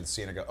energy to the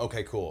scene. I go,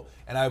 okay, cool.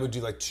 And I would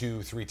do like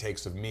 2-3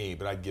 takes of me,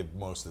 but I'd give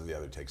most of the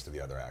other takes to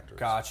the other actors.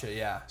 Gotcha,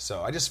 yeah.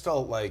 So I just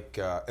felt like,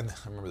 and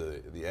I remember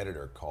the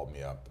editor called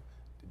me up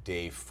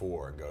day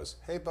 4 and goes,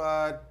 hey,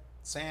 bud,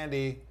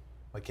 Sandy. I'm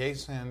like, hey,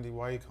 Sandy,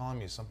 why are you calling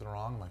me? Is something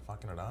wrong? Am I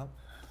fucking it up?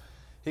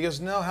 He goes,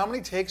 no, how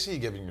many takes are you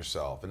giving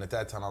yourself? And at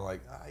that time, I'm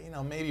like,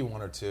 maybe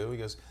 1 or 2. He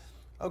goes,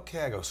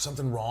 okay. I go,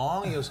 something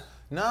wrong? He goes,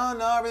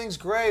 no, everything's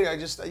great.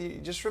 You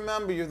just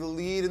remember, you're the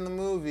lead in the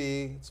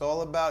movie. It's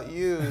all about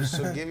you,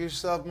 so give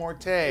yourself more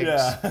takes.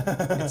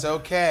 Yeah. It's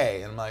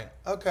okay. And I'm like,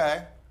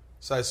 okay.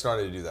 So I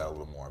started to do that a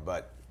little more.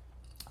 But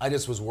I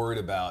just was worried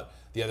about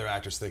the other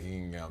actors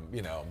thinking,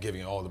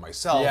 giving it all to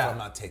myself. Yeah. I'm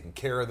not taking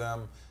care of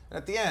them. And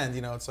at the end,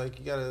 it's like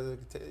you got to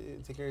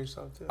take care of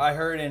yourself, too. I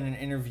heard in an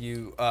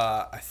interview,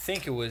 I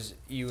think it was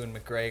Ewan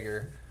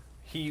McGregor,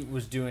 he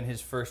was doing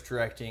his first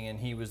directing, and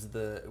he was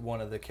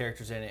one of the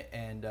characters in it,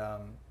 and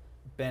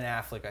Ben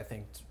Affleck, I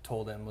think,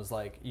 told him, was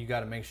like, you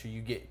got to make sure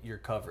you get your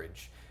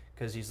coverage,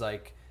 because he's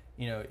like,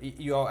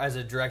 you as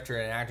a director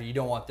and an actor, you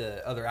don't want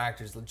the other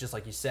actors, just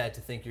like you said,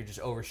 to think you're just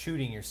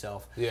overshooting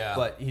yourself. Yeah.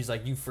 But he's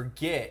like, you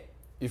forget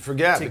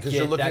because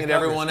you're looking at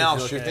everyone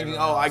else. You're thinking,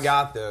 I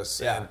got this.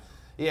 Yeah.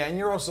 And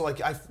you're also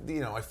like, I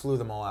flew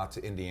them all out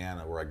to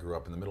Indiana, where I grew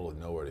up in the middle of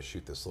nowhere, to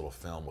shoot this little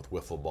film with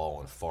wiffle ball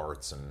and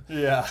farts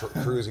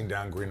and cruising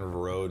down Green River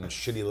Road and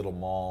shitty little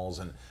malls.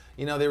 And,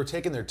 they were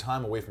taking their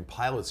time away from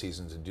pilot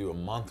season to do a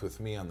month with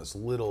me on this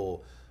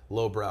little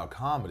lowbrow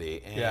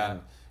comedy.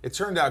 And it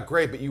turned out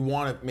great, but you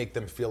want to make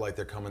them feel like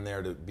they're coming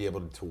there to be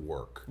able to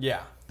work.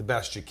 Yeah. The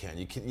best you can.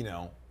 You can,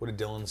 what did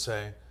Dylan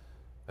say?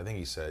 I think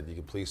he said you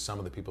can please some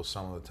of the people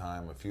some of the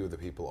time, a few of the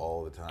people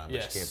all the time, but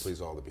you can't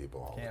please all the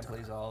people all the time. Can't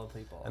please all the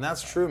people. And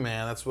that's true,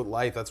 man. That's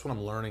what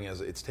I'm learning.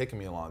 It's taken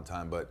me a long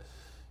time, but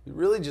you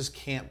really just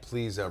can't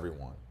please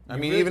everyone. I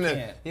mean, really even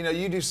can't. if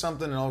you do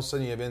something and all of a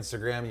sudden you have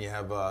Instagram and you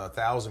have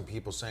 1,000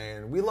 people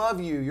saying, "We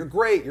love you. You're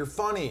great. You're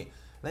funny."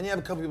 Then you have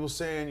a couple people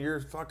saying you're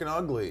fucking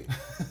ugly,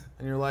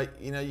 and you're like,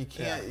 you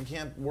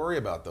can't worry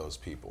about those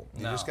people.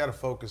 You just got to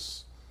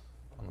focus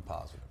on the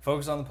positive.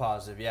 Focus on the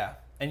positive, yeah.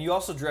 And you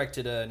also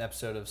directed an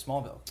episode of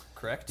Smallville,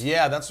 correct?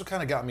 Yeah, that's what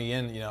kind of got me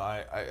in.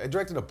 I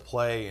directed a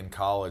play in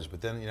college,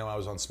 but then, I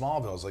was on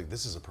Smallville. I was like,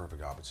 this is a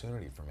perfect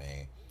opportunity for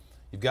me.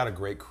 You've got a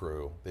great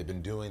crew. They've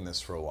been doing this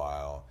for a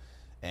while.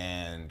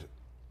 And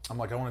I'm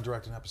like, I want to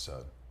direct an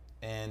episode.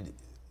 And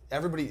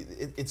everybody,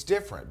 it's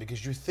different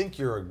because you think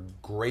you're a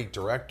great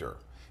director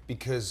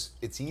because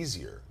it's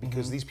easier.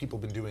 Because these people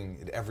have been doing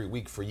it every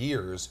week for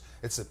years.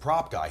 It's a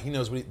prop guy. He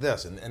knows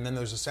and then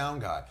there's a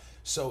sound guy.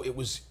 So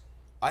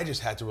I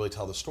just had to really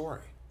tell the story.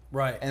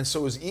 Right. And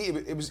so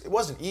it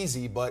wasn't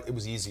easy, but it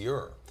was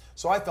easier.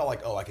 So I felt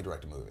like, I could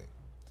direct a movie.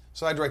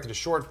 So I directed a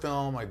short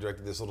film. I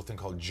directed this little thing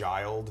called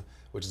Gild,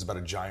 which is about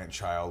a giant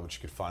child, which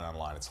you could find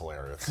online. It's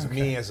hilarious. It's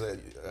me as an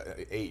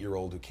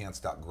 8-year-old who can't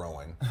stop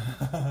growing.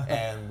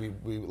 And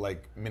we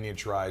like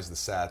miniaturized the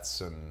sets,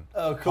 and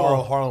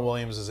cool. Harlan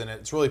Williams is in it.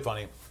 It's really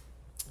funny.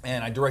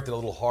 And I directed a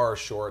little horror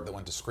short that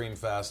went to Scream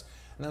Fest.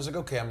 And I was like,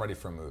 okay, I'm ready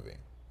for a movie.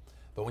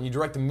 But when you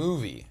direct a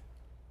movie,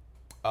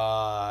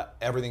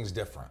 everything's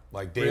different.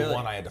 Like day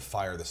one, I had to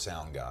fire the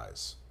sound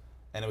guys.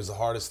 And it was the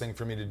hardest thing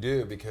for me to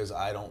do because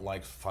I don't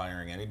like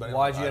firing anybody.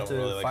 Why'd you have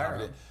to fire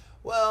them?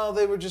 Well,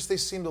 they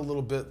seemed a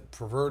little bit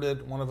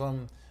perverted, one of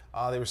them.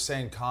 They were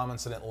saying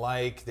comments I didn't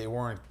like. They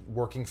weren't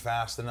working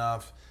fast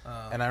enough.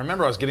 And I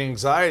remember I was getting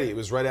anxiety. It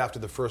was right after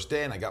the first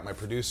day, and I got my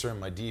producer and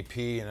my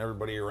DP and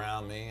everybody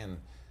around me, and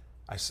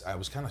I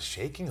was kind of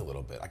shaking a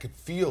little bit. I could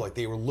feel like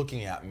they were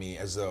looking at me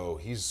as though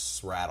he's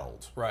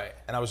rattled. Right.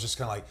 And I was just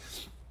kind of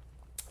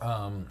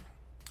like,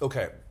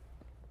 okay.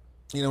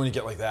 When you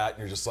get like that, and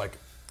you're just like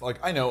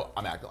I know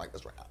I'm acting like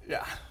this right now.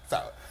 Yeah.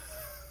 So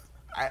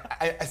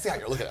I see how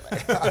you're looking at me.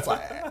 It's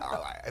like,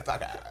 all right, it's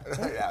okay.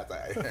 Yeah, it's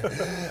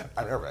like,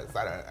 I'm nervous.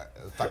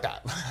 Fuck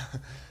that.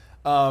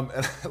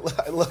 And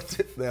I looked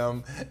at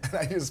them, and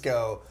I just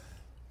go,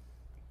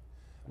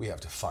 we have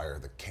to fire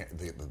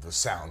the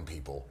sound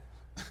people.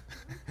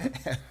 And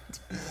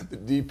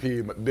the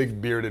DP,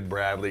 big bearded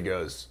Bradley,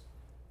 goes,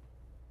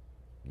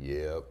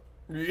 yep.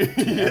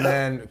 And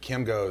then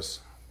Kim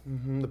goes,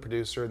 the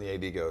producer, and the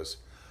AD goes,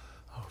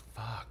 oh,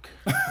 fuck.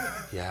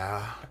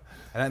 Yeah.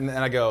 And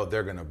I go,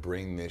 they're going to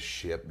bring this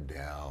ship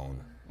down.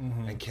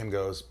 And Kim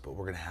goes, but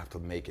we're going to have to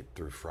make it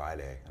through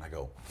Friday. And I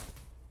go,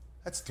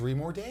 that's 3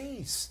 more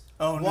days.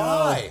 Oh, no.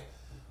 Why?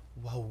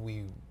 Well,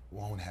 we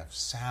won't have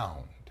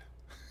sound.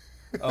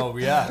 Oh,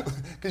 yeah.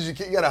 Because you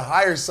got to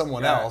hire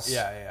someone else.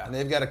 Yeah. And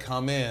they've got to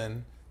come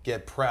in,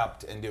 get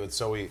prepped, and do it.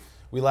 So we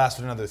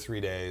lasted another 3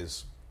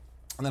 days.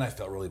 And then I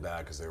felt really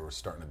bad because they were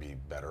starting to be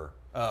better.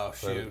 Oh,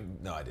 shoot.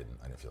 No, I didn't.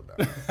 I didn't feel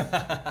bad.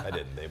 I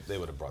didn't. They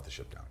would have brought the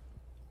ship down.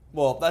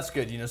 Well, that's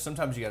good.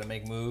 Sometimes you got to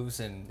make moves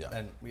and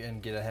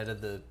get ahead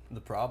of the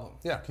problem.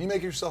 Yeah. Can you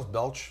make yourself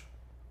belch?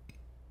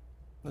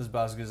 That's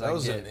about as good as I can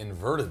get. That was an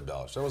inverted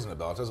belch. That wasn't a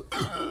belch. That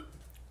was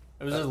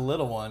it was just a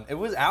little one. It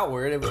was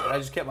outward. I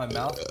just kept my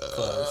mouth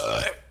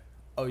closed.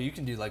 Oh, you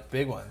can do like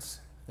big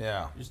ones.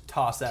 Yeah. You just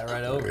toss that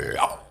right over.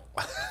 Yeah,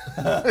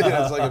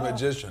 it's like a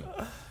magician.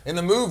 In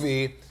the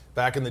movie,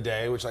 back in the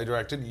day, which I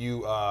directed,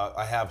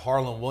 I have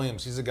Harlan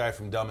Williams. He's a guy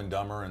from Dumb and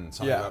Dumber and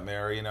Something About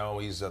Mary. You know,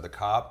 he's the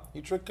cop.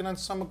 You tricking on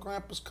some of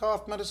Grandpa's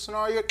cough medicine,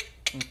 are you?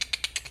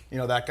 You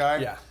know that guy?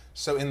 Yeah.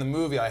 So in the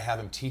movie, I have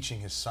him teaching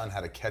his son how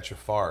to catch a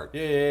fart.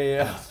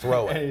 Yeah. And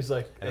throw it. And he's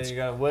like, and you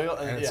gotta wiggle.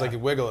 And it's like a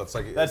wiggle. It's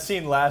like that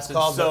scene lasted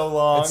so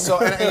long.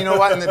 And you know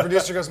what? And the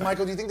producer goes,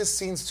 Michael, do you think this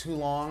scene's too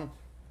long?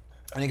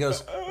 And he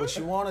goes, what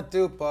you want to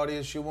do, buddy,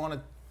 is you want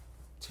to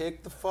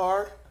take the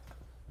fart,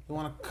 you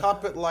want to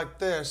cup it like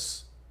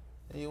this,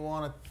 and you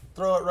want to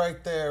throw it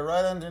right there,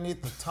 right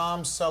underneath the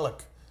Tom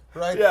Selleck,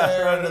 right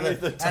there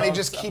underneath the Tom. And he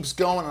just keeps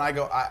going, and I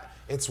go,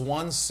 it's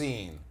one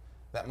scene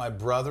that my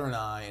brother and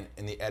I,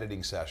 in the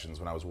editing sessions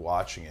when I was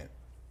watching it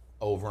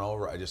over and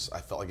over, I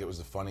felt like it was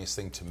the funniest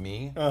thing to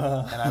me.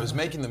 And I was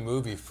making the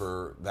movie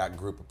for that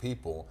group of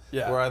people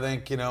where I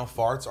think,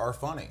 farts are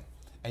funny.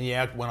 And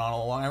it went on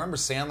along. I remember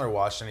Sandler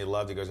watched and he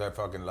loved it. He goes, I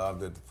fucking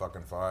loved it, the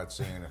fucking fart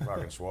scene, and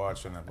fucking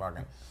Schwartz and the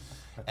fucking.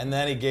 And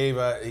then I gave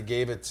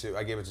it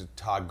to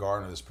Todd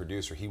Gardner, this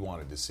producer. He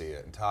wanted to see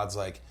it, and Todd's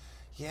like,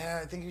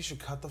 yeah, I think you should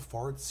cut the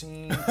fart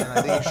scene, and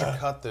I think you should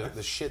cut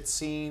the shit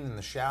scene in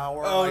the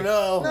shower. Oh,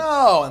 no.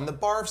 No, and the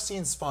barf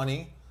scene's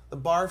funny. The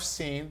barf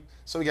scene.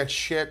 So we got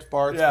shit,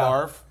 farts,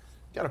 barf.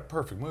 Got a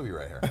perfect movie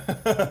right here.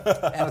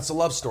 And it's a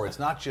love story. It's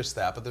not just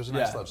that, but there's a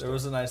nice love story. There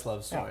was a nice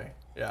love story.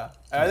 Yeah.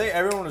 I think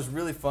everyone was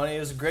really funny. It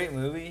was a great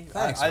movie.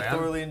 Thanks, I man.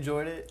 thoroughly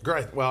enjoyed it.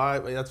 Great.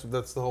 Well,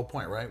 that's the whole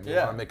point, right? We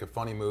want to make a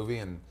funny movie,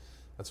 and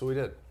that's what we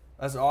did.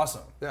 That's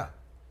awesome. Yeah.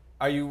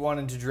 Are you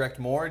wanting to direct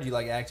more, or do you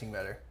like acting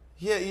better?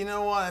 Yeah, you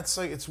know what?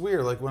 It's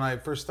weird. Like when I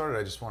first started,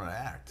 I just wanted to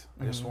act.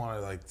 I just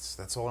wanted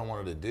that's all I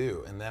wanted to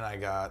do. And then I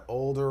got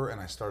older and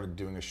I started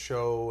doing a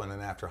show. And then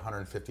after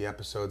 150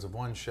 episodes of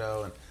one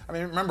show, and I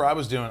mean, remember I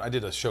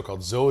did a show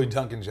called Zoe,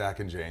 Duncan,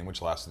 Jack and Jane,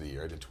 which lasted a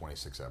year. I did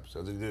 26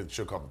 episodes. I did a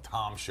show called The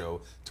Tom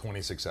Show,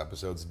 26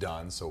 episodes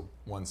done. So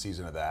one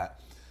season of that.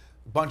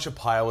 Bunch of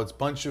pilots,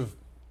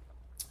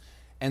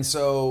 and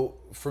so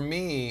for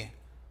me,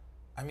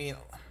 I mean,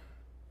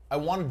 I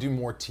want to do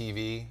more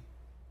TV.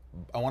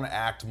 I want to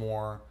act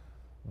more,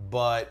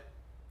 but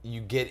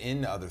you get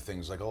into other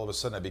things. Like all of a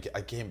sudden,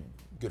 I became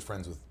good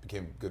friends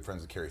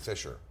with Carrie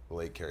Fisher, the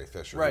late Carrie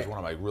Fisher, who was one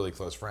of my really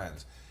close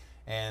friends.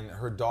 And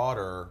her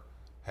daughter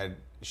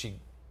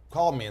she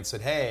called me and said,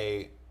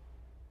 "Hey,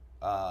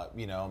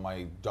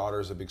 my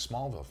daughter's a big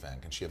Smallville fan.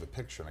 Can she have a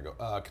picture?" And I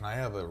go, "Can I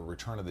have a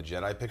Return of the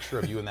Jedi picture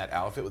of you in that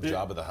outfit with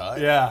Jabba the Hutt?"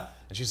 Yeah.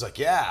 And she's like,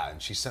 "Yeah."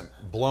 And she sent,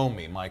 "Blow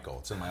me, Michael."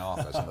 It's in my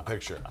office in the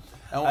picture.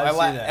 And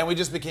and we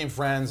just became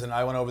friends. And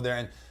I went over there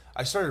and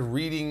I started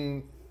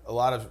reading a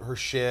lot of her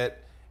shit,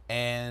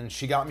 and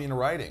she got me into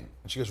writing.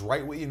 And she goes,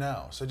 "Write what you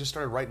know." So I just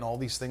started writing all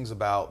these things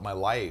about my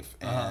life,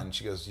 and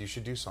she goes, "You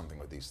should do something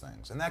with these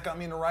things." And that got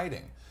me into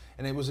writing.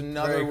 And it was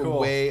another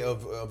way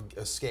of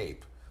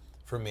escape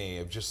for me,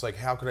 of just like,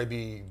 how could I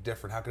be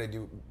different? How could I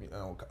do,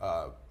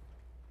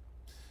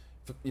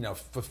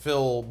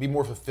 be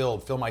more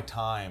fulfilled, fill my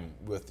time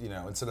with,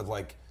 instead of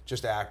like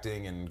just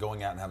acting and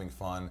going out and having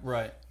fun,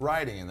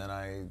 writing. And then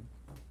I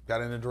got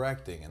into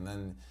directing, and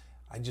then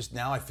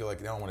now I feel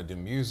like I want to do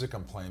music.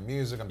 I'm playing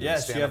music. I'm doing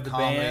stand-up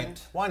comedy.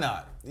 Band. Why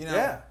not?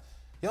 The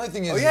only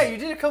thing is... Oh, yeah, you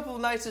did a couple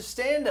of nights of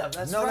stand-up.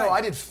 That's right. No,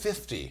 I did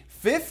 50.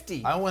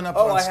 50? I went up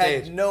on stage.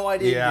 I had no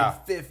idea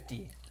you did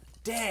 50.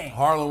 Dang.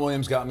 Harlan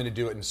Williams got me to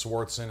do it, and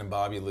Swartzen and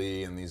Bobby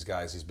Lee and these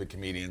guys, these big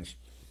comedians.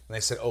 And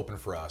they said, open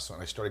for us.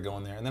 And I started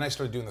going there. And then I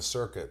started doing the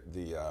circuit,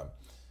 the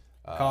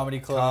Comedy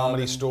Club.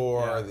 Comedy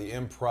Store, the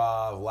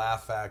Improv,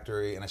 Laugh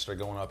Factory. And I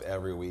started going up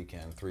every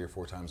weekend, 3 or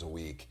 4 times a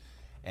week.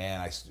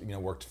 And I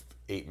worked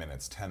 8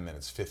 minutes, 10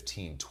 minutes,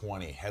 15,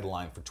 20,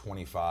 headline for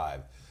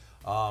 25.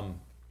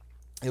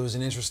 It was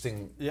an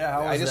interesting... Yeah,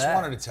 how was I just that?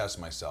 wanted to test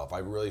myself. I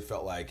really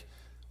felt like,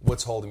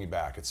 what's holding me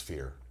back? It's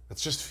fear.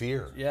 It's just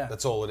fear. Yeah.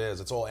 That's all it is.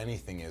 That's all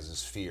anything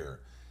is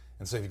fear.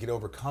 And so if you could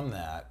overcome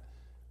that,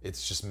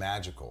 it's just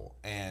magical.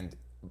 And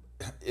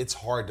it's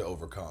hard to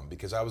overcome,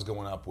 because I was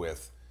going up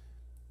with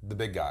the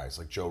big guys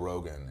like Joe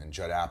Rogan and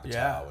Judd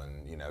Apatow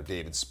and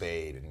David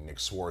Spade and Nick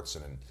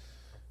Swartzen, and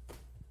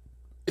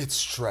it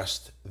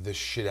stressed the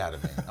shit out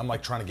of me. I'm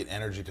like trying to get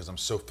energy because I'm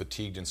so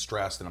fatigued and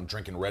stressed, and I'm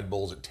drinking Red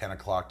Bulls at 10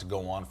 o'clock to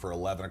go on for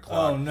 11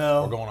 o'clock. Oh,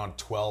 no. Or going on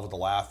 12 at the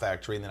Laugh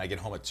Factory, and then I get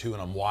home at 2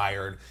 and I'm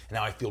wired, and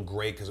now I feel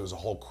great because it was a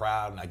whole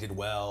crowd and I did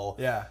well.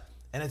 Yeah.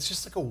 And it's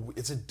just like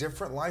it's a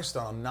different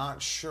lifestyle. I'm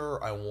not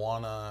sure I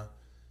want to,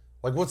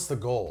 what's the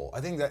goal?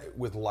 I think that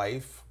with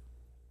life,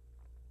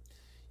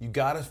 you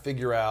got to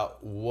figure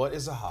out what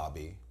is a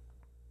hobby,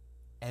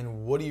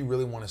 and what do you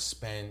really want to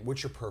spend?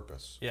 What's your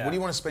purpose? Yeah. What do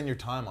you want to spend your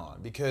time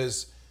on?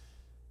 Because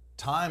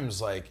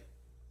time's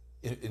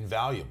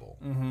invaluable.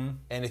 Mm-hmm.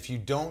 And if you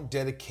don't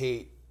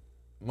dedicate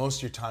most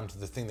of your time to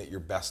the thing that you're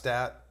best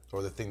at,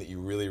 or the thing that you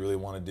really, really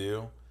want to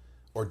do,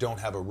 or don't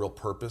have a real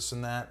purpose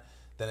in that,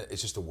 then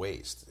it's just a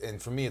waste.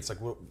 And for me, it's like,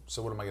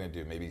 so what am I going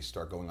to do? Maybe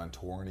start going on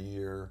tour in a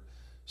year,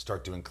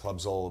 start doing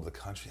clubs all over the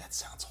country. That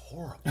sounds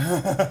horrible.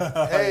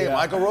 Hey,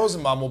 Michael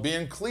Rosenbaum will be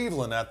in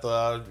Cleveland at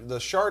the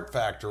Shart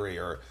Factory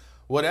or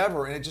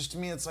whatever. And it just, to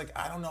me, it's like,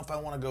 I don't know if I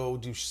want to go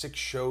do 6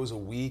 shows a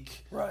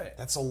week. Right.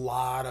 That's a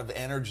lot of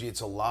energy.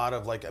 It's a lot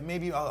of, like,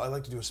 maybe I'd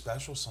like to do a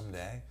special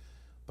someday.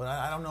 But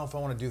I don't know if I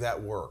want to do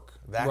that work.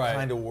 That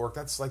kind of work,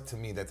 that's like, to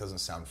me, that doesn't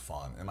sound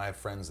fun. And I have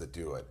friends that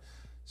do it.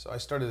 So I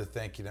started to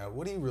think,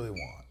 what do you really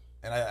want?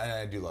 And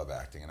I do love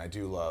acting, and I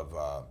do love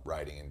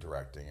writing and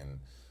directing, and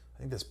I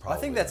think that's probably. I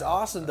think that's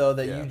awesome though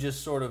that you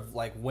just sort of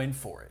like went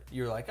for it.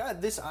 You're like,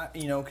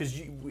 because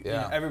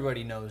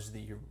everybody knows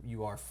that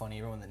you are funny.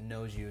 Everyone that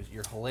knows you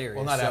you're hilarious.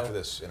 Well, not after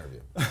this interview.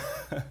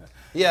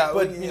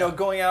 But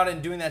going out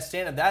and doing that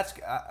stand up, that's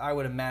I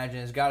would imagine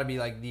has got to be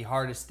like the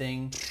hardest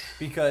thing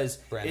because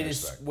it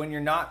is when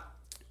you're not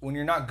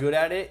good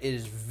at it, it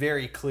is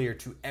very clear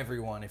to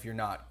everyone if you're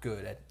not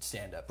good at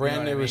stand up.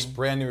 Brand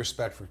new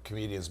respect for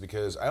comedians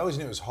because I always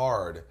knew it was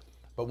hard.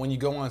 But when you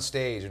go on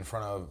stage in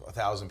front of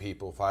 1,000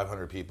 people,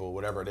 500 people,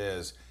 whatever it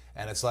is,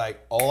 and it's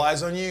like, all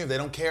eyes on you, they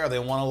don't care, they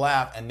want to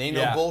laugh, and they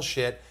know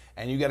bullshit,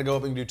 and you got to go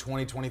up and do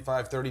 20,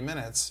 25, 30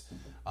 minutes,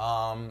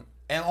 and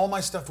all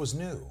my stuff was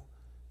new.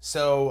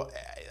 So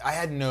I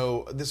had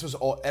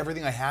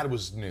everything I had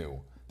was new.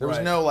 There was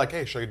no like,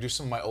 hey, should I do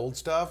some of my old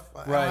stuff?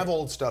 I don't have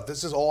old stuff.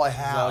 This is all I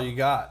have. This is all you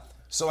got.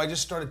 So I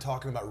just started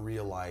talking about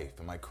real life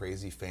and my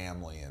crazy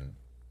family and,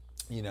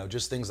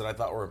 just things that I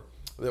thought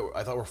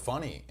were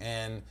funny.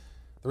 And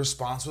the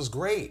response was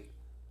great.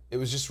 It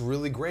was just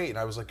really great, and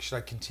I was like, "Should I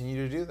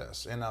continue to do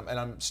this?" And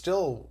I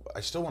still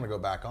want to go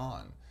back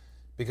on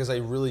because I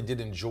really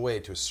did enjoy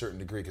it to a certain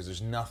degree. Because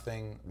there's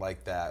nothing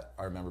like that.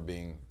 I remember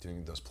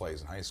doing those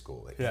plays in high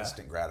school, like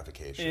instant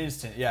gratification.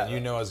 Instant, yeah.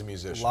 And as a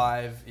musician,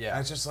 live, yeah. And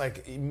it's just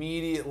like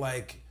immediate,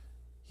 like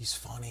he's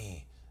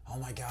funny. Oh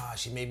my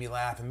gosh, he made me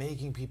laugh, and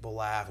making people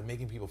laugh and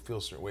making people feel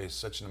a certain way is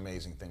such an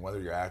amazing thing,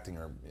 whether you're acting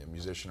or a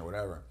musician or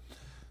whatever.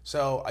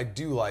 So I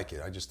do like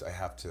it.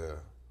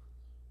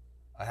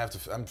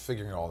 I'm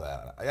figuring all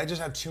that. I just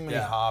have too many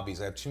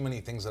hobbies. I have too many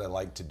things that I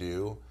like to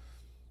do.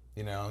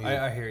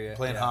 I hear you.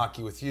 Playing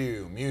hockey with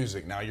you,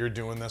 music. Now you're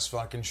doing this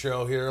fucking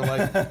show here,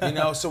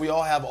 like, so we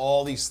all have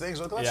all these things.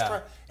 Like, let's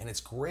try. And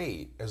it's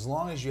great as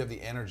long as you have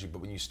the energy.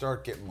 But when you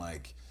start getting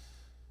like,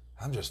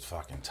 I'm just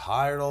fucking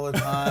tired all the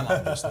time.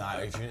 I'm just not.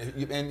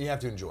 And you have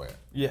to enjoy it.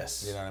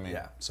 Yes. You know what I mean?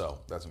 Yeah. So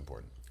that's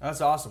important. That's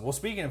awesome. Well,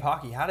 speaking of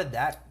hockey, how did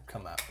that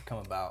come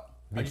about?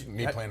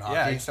 Me playing hockey?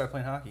 Yeah, you started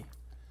playing hockey.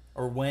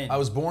 Or when? I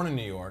was born in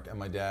New York, and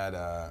my dad,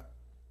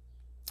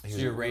 he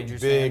was a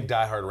big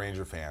diehard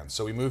Ranger fan.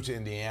 So we moved to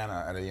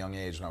Indiana at a young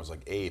age when I was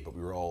like 8, but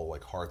we were all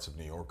like hearts of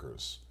New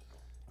Yorkers.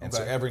 And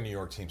so every New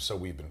York team, so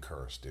we've been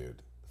cursed, dude.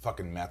 The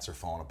fucking Mets are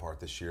falling apart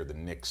this year. The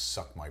Knicks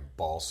suck my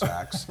ball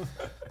sacks.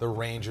 The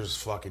Rangers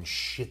fucking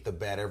shit the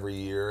bed every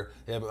year.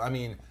 Yeah, but I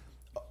mean,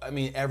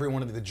 every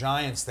one of the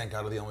Giants, thank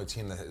God, are the only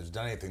team that has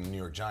done anything. The New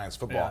York Giants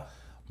football. Yeah.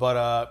 But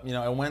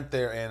I went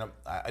there, and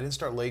I didn't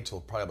start late till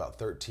probably about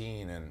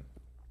 13, and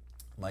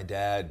my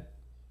dad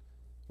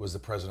was the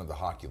president of the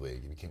hockey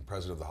league. He became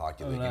president of the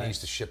hockey league, and he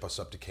used to ship us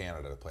up to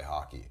Canada to play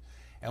hockey.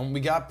 And we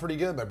got pretty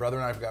good. My brother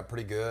and I got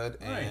pretty good,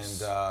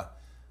 and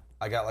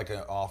I got like an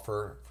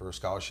offer for a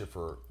scholarship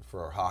for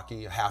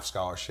hockey, a half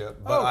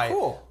scholarship. But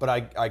cool. But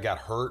I got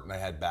hurt, and I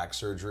had back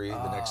surgery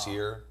the next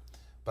year.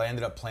 But I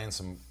ended up playing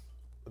some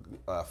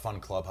fun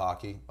club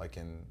hockey, like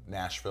in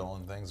Nashville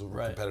and things, a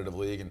competitive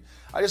league. And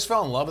I just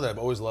fell in love with it. I've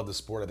always loved the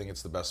sport. I think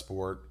it's the best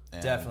sport.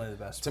 And definitely the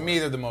best sport. To me,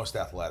 they're the most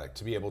athletic.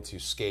 To be able to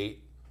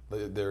skate,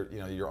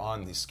 you're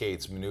on these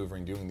skates,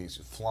 maneuvering, doing these,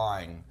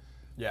 flying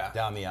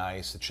down the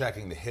ice, the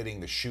checking, the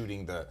hitting, the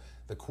shooting, the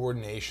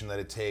coordination that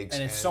it takes.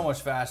 And it's so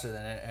much faster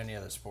than any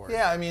other sport.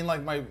 Yeah, I mean,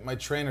 like my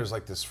trainer's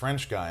like this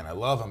French guy, and I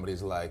love him, but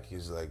he's like,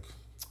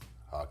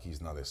 hockey's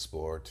not a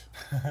sport.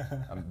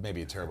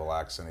 Maybe a terrible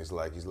accent. He's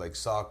like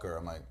soccer.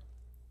 I'm like,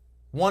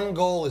 one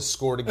goal is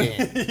scored a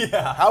game.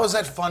 How is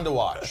that fun to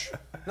watch?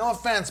 No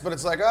offense, but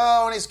it's like,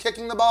 and he's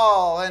kicking the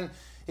ball, and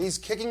he's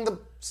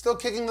still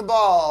kicking the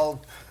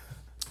ball.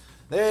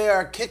 They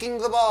are kicking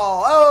the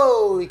ball.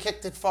 Oh, he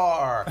kicked it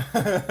far.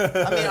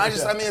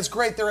 I mean, it's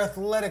great. They're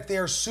athletic. They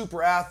are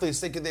super athletes.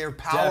 They are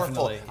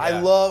powerful. Definitely, I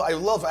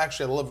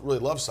really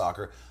love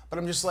soccer, but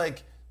I'm just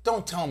like,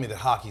 don't tell me that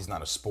hockey's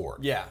not a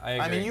sport. Yeah, I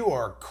agree. I mean, you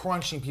are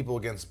crunching people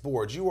against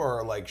boards. You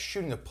are like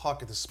shooting a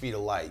puck at the speed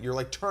of light. You're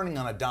like turning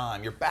on a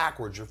dime. You're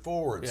backwards. You're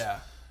forwards. Yeah.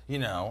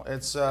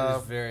 It's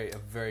a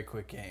very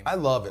quick game. I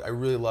love it. I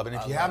really love it.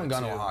 And if you haven't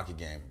gone to a hockey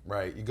game,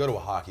 right? You go to a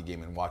hockey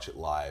game and watch it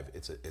live.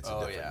 It's a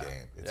different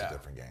game. It's a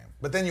different game.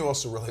 But then you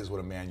also realize what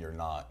a man you're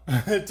not.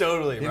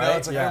 Totally.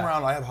 It's like I'm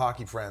around. I have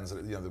hockey friends.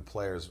 The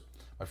players.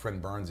 My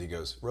friend Burns, he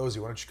goes, Rosie,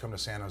 why don't you come to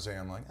San Jose?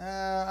 I'm like,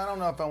 I don't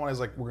know if I want to. He's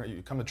like,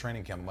 you come to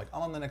training camp. I'm like,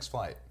 I'm on the next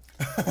flight.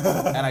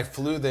 And I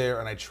flew there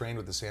and I trained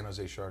with the San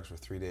Jose Sharks for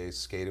 3 days,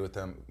 skated with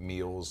them,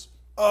 meals.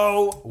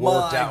 Oh,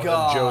 worked my out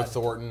God. with them, Joe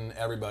Thornton,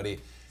 everybody.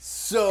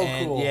 So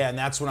cool. Yeah, and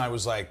that's when I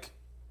was like,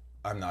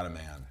 I'm not a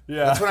man.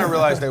 Yeah. That's when I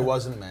realized I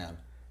wasn't a man.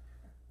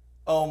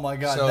 Oh my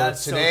God, so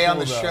that's today so cool, on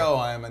the though. show,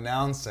 I am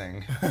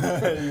announcing.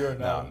 You're not.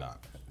 No, I'm not.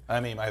 I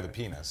mean, I have a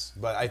penis,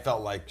 but I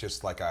felt like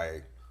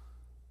I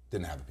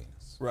didn't have a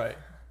penis. Right.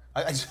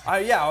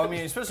 I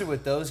mean, especially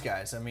with those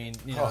guys. I mean,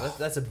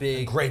 that's a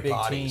big, great big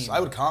bodies. team. I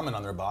would comment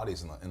on their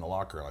bodies in the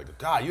locker, like,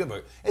 God, you have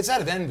a. It's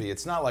out of envy.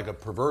 It's not like a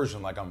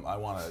perversion, like I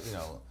want to,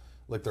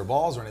 lick their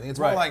balls or anything. It's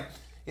more like,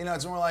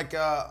 it's more like,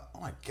 oh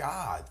my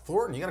God,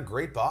 Thornton, you got a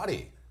great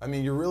body. I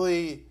mean, you're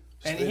really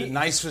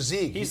nice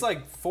physique. He's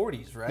like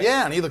 40s, right?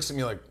 Yeah, and he looks at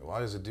me like,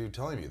 why is a dude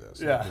telling me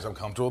this? Yeah, because I'm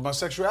comfortable with my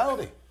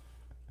sexuality.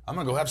 I'm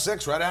gonna go have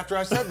sex right after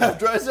I said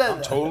that.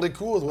 I'm totally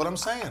cool with what I'm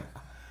saying.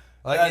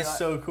 That's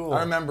so cool.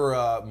 I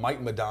remember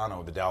Mike Madonna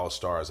with the Dallas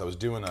Stars. I was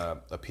doing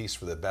a piece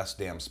for the Best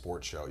Damn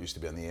Sports Show. It used to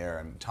be on the air,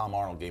 and Tom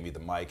Arnold gave me the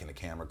mic and a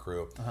camera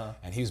crew,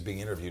 and he was being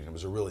interviewed, and it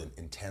was a really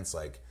intense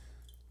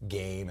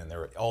game, and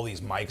all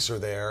these mics are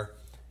there,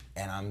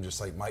 and I'm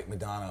just like Mike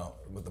Madonna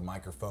with the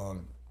microphone,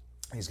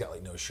 and he's got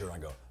no shirt on. I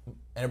go, and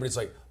everybody's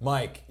like,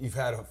 Mike, you've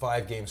had a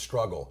 5-game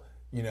struggle.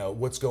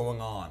 What's going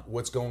on?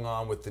 What's going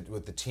on with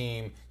the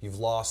team? You've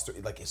lost.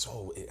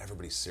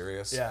 Everybody's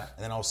serious. Yeah.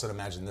 And then all of a sudden,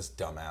 imagine this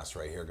dumbass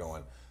right here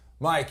going,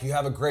 Mike, you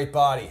have a great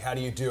body. How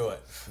do you do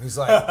it? And he's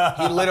like,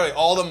 he literally,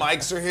 all the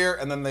mics are here,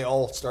 and then they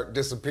all start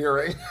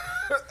disappearing.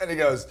 And he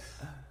goes,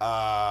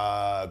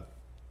 I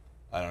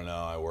don't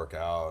know. I work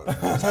out.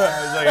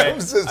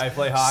 I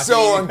play hockey.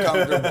 So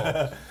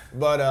uncomfortable.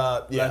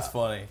 But yeah, that's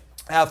funny.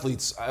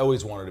 Athletes, I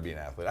always wanted to be an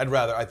athlete.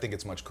 I think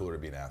it's much cooler to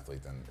be an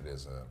athlete than it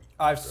is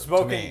I've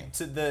spoken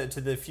to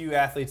the few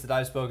athletes that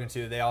I've spoken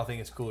to. They all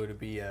think it's cooler to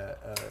be a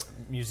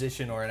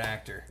musician or an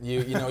actor.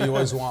 You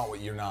always want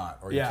what you're not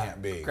or you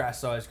can't be. Grass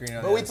is always green on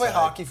the But we play side.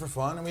 hockey for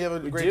fun and we have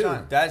a great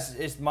time.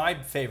 It's my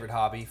favorite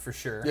hobby for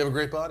sure. You have a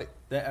great body.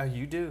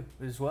 You do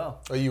as well.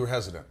 Oh, you were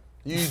hesitant.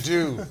 You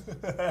do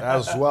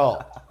as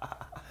well.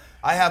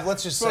 I have.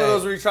 Let's just say one of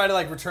those where you try to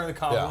return the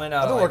compliment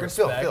out I've been of working.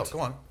 respect. Phil,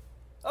 come on.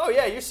 Oh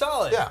yeah, you're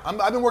solid. Yeah,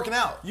 I've been working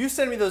out. You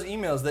send me those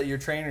emails that your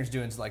trainer's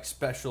doing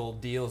special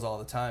deals all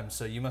the time.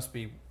 So you must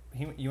be.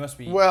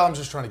 Well, I'm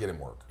just trying to get him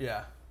work.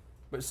 Yeah,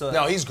 but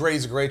no, he's great.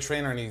 He's a great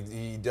trainer, and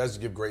he does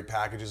give great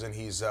packages. And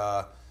he's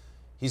a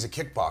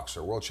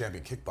kickboxer, world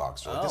champion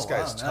kickboxer. This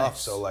guy's tough.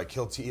 Nice.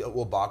 So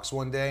we'll box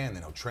one day, and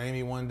then he'll train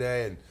me one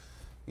day, and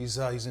he's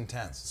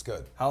intense. It's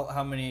good.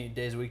 How many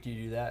days a week do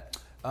you do that?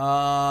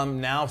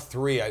 Now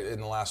 3 in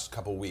the last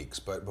couple weeks,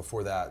 but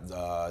before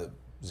that.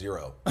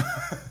 0.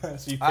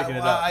 So you picking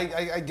it up?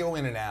 I go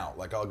in and out.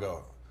 I'll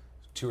go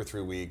 2 or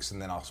 3 weeks,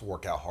 and then I'll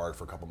work out hard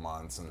for a couple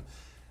months. And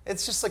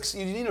it's just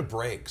you need a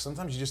break.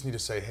 Sometimes you just need to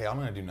say, hey, I'm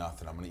going to do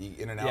nothing. I'm going to eat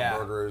In-N-Out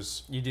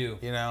burgers. You do.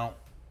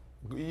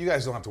 You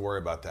guys don't have to worry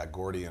about that,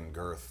 Gordy and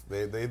Girth.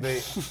 They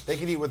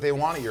can eat what they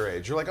want at your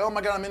age. You're like, oh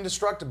my God, I'm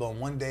indestructible. And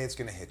one day it's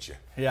going to hit you.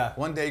 Yeah.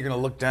 One day you're going to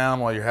look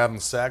down while you're having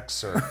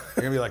sex, or you're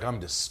going to be like,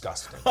 I'm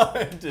disgusting.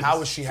 How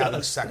is she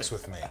having sex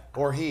with me?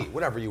 Or he,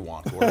 whatever you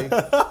want, Gordy.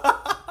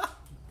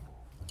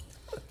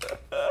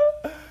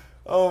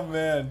 Oh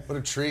man, what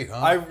a treat, huh?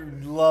 I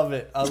love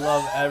it. I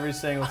love every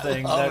single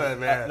thing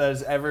that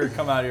has ever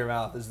come out of your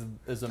mouth.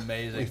 Is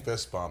amazing. We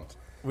fist bumped.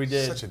 We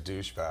did. Such a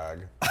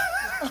douchebag.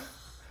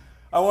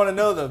 I want to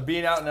know though,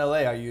 being out in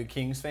LA, are you a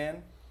Kings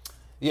fan?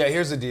 Yeah,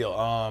 here's the deal.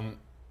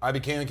 I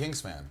became a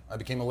Kings fan. I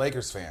became a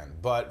Lakers fan.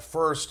 But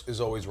first is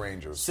always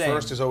Rangers. Same.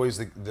 First is always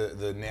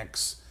the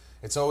Knicks.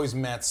 It's always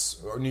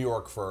Mets or New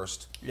York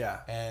first. Yeah.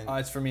 And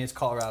it's for me. It's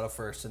Colorado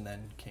first, and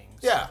then Kings.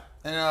 Yeah.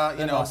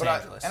 And Los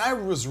Angeles. I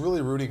was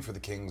really rooting for the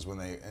Kings when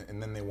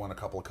then they won a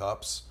couple of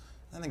cups.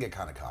 Then they get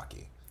kind of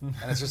cocky,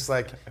 and it's just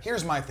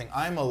here's my thing.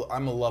 I'm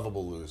a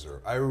lovable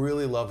loser. I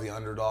really love the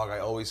underdog. I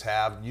always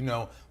have.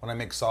 When I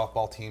make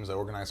softball teams, I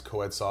organize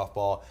co-ed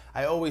softball.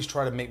 I always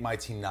try to make my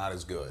team not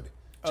as good,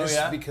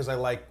 just because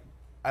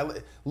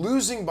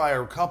losing by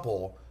a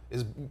couple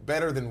is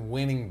better than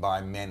winning by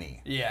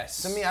many.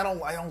 Yes. To me, I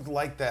don't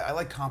like that. I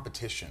like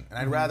competition, and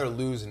I'd rather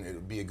lose and it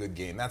would be a good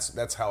game.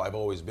 That's how I've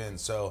always been.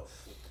 So.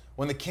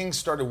 When the Kings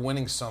started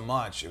winning so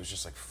much, it was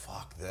just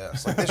fuck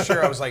this. This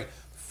year I was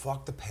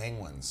fuck the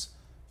Penguins.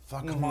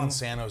 Come on,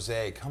 San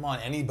Jose. Come on,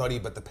 anybody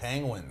but the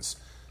Penguins.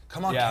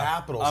 Come on,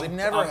 Capitals. They've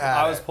never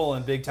had I was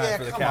pulling big time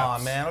for the Caps. Come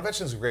on, man.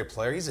 Ovechkin's a great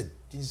player. He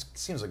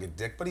seems like a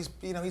dick, but he's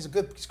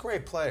a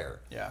great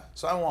player. Yeah.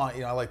 So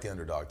I like the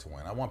underdog to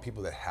win. I want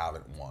people that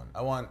haven't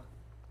won.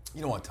 You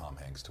don't want Tom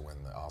Hanks to win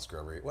the Oscar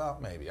every. Well,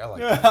 maybe I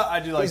like.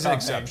 I do like He's Tom an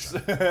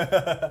exception.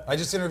 Hanks. I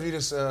just interviewed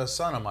his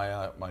son on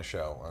my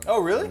show. Oh,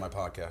 really? On my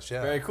podcast,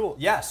 yeah. Very cool.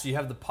 Yeah, so you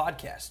have the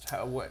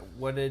podcast.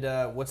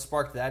 What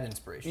sparked that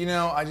inspiration?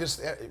 I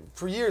just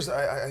for years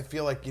I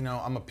feel like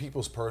I'm a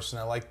people's person.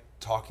 I like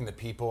talking to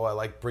people. I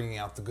like bringing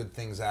out the good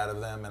things out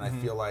of them, and I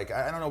feel like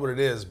I don't know what it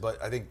is,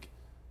 but I think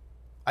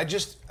I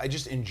just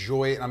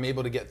enjoy it. And I'm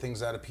able to get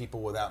things out of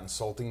people without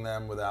insulting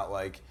them, without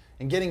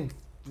and getting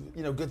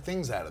good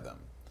things out of them.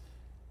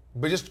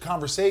 But just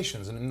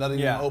conversations and letting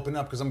them open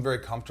up because I'm very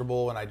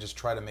comfortable and I just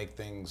try to make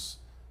things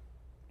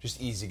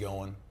just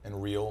easygoing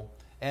and real.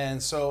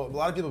 And so a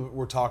lot of people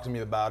were talking to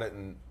me about it,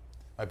 and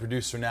my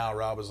producer now,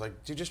 Rob, was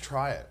like, dude, just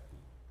try it.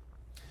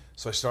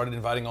 So I started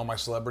inviting all my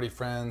celebrity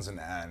friends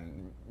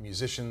and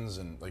musicians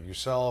and like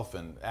yourself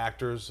and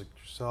actors like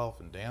yourself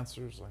and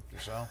dancers like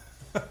yourself.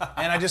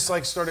 And I just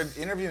like started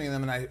interviewing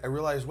them, and I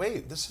realized,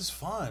 wait, this is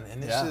fun,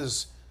 and this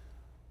is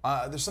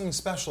there's something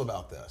special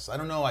about this. I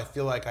don't know. I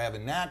feel like I have a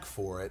knack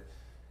for it,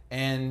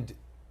 and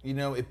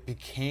it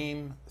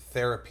became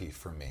therapy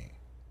for me.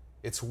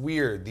 It's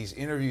weird. These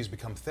interviews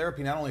become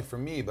therapy not only for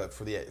me but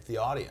for the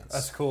audience.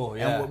 That's cool.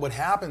 Yeah. And what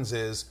happens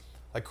is,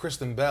 like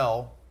Kristen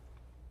Bell,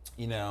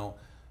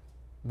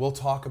 we'll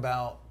talk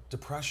about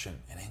depression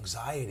and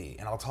anxiety,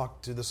 and I'll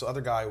talk to this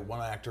other guy,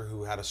 one actor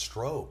who had a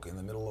stroke in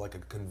the middle of like a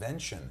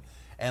convention,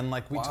 and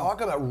like we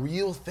talk about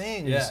real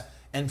things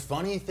and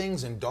funny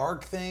things and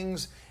dark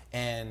things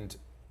and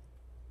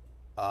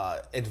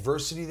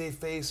adversity they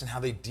face and how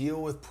they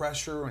deal with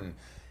pressure, and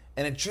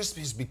it just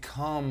has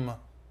become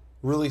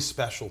really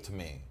special to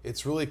me.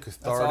 It's really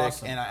cathartic. That's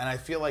awesome. And I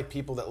feel like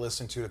people that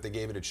listen to it, if they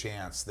gave it a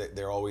chance,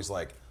 they're always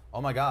like, oh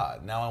my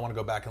God, now I want to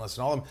go back and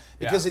listen to all of them.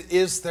 Because it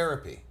is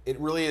therapy. It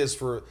really is.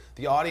 For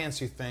the audience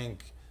who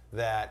think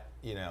that,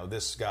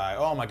 this guy,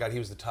 oh my God, he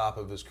was the top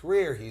of his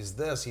career, he's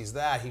this, he's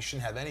that, he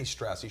shouldn't have any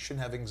stress, he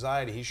shouldn't have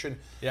anxiety, he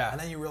shouldn't. Yeah.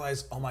 And then you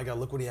realize, oh my God,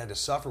 look what he had to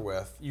suffer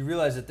with. You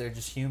realize that they're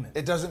just human.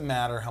 It doesn't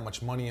matter how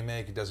much money you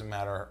make, it doesn't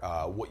matter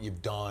what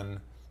you've done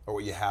or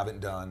what you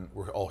haven't done.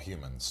 We're all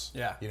humans.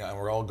 Yeah. And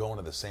we're all going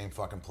to the same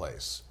fucking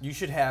place. You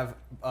should have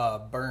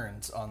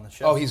Burns on the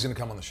show. Oh, he's going to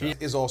come on the show.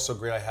 It is also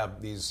great. I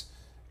have these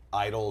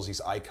idols,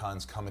 these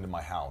icons come into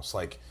my house,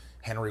 like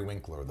Henry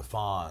Winkler, the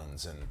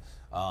Fonz, and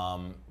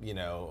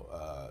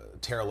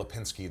Tara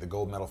Lipinski, the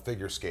gold medal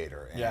figure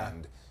skater,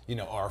 and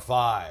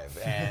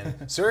R5,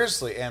 and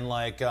seriously, and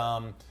like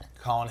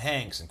Colin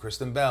Hanks and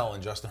Kristen Bell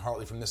and Justin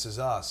Hartley from This Is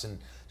Us, and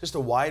just a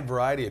wide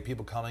variety of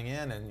people coming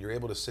in, and you're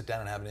able to sit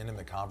down and have an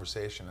intimate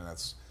conversation, and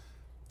it's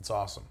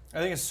awesome. I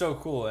think it's so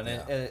cool, and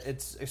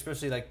it's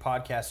especially like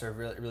podcasts are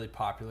really, really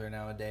popular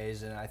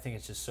nowadays, and I think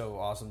it's just so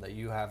awesome that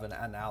you have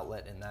an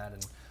outlet in that,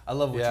 and I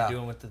love what you're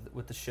doing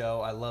with the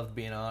show. I loved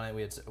being on it.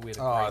 We had a great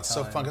time. It's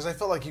so fun because I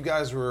felt like you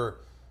guys were.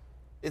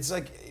 It's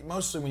like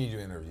mostly when you do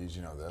interviews,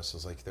 this.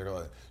 It's like they're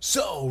like,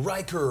 so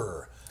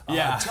Riker,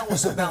 tell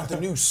us about the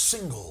new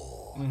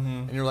single,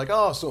 and you're like,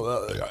 oh,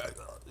 so.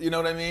 You know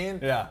what I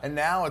mean? Yeah. And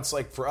now it's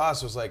like, for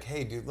us, it was like,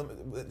 hey, dude,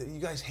 you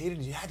guys had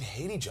to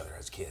hate each other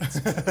as kids.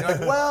 And you're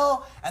like,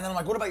 well, and then I'm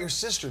like, what about your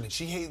sister? Did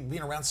she hate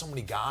being around so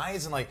many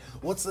guys? And like,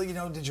 what's the,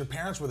 did your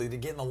parents, were they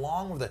getting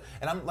along with it?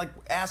 And I'm like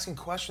asking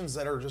questions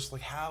that are just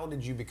like, how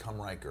did you become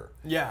Riker?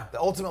 Yeah.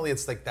 Ultimately,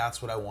 it's like,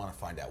 that's what I want to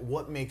find out.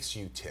 What makes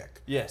you tick?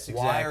 Yes, exactly.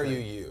 Why are you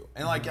you?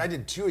 And like, I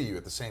did two of you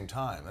at the same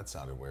time. That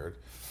sounded weird.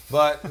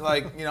 But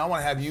like, I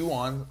want to have you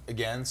on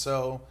again,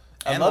 so...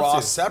 And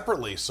Ross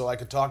separately, so I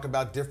could talk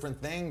about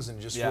different things and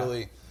just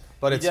really.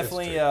 But it's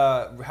definitely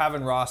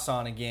having Ross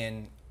on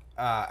again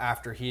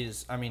after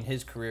his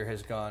career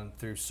has gone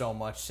through so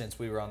much since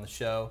we were on the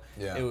show.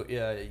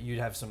 Yeah, you'd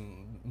have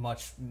some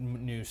much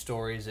new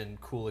stories and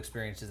cool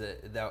experiences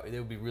that it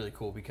would be really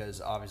cool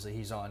because obviously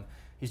he's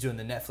doing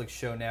the Netflix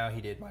show now.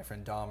 He did My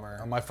Friend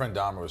Dahmer. My Friend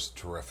Dahmer was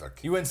terrific.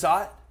 You went and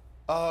saw it?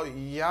 Oh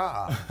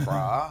yeah,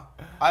 brah.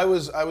 I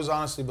was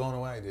honestly blown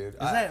away, dude.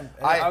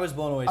 I was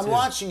blown away too. I'm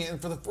watching it,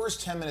 and for the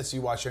first 10 minutes you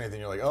watch anything,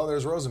 you're like, oh,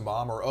 there's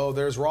Rosenbaum, or oh,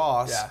 there's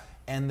Ross. Yeah.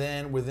 And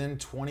then within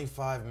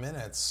 25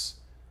 minutes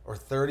or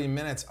 30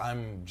 minutes,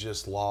 I'm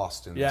just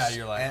lost in this. Yeah,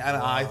 you're like, and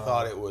I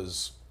thought it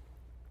was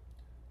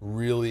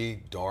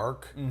really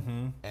dark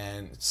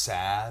and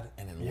sad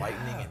and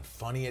enlightening and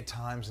funny at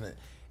times,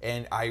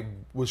 and I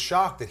was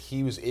shocked that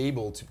he was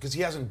able to, because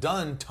he hasn't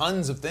done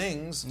tons of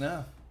things.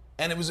 No.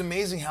 And it was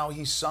amazing how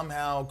he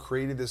somehow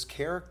created this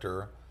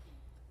character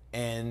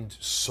and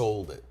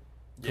sold it.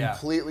 Yeah.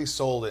 Completely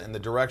sold it. And the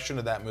direction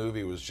of that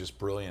movie was just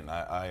brilliant.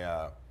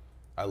 I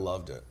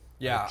loved it.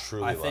 Yeah, I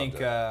truly loved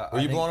it. Were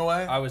you blown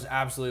away? I was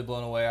absolutely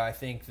blown away. I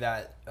think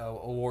that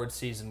award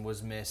season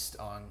was missed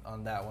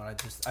on that one.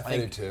 I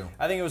did too.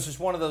 I think it was just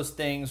one of those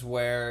things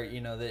where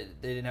they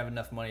didn't have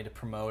enough money to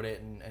promote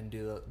it and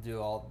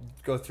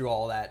go through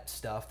all that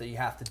stuff that you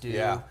have to do.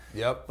 Yeah.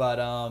 Yep. But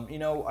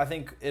I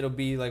think it'll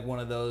be like one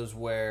of those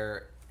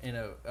where in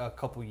a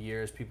couple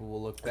years people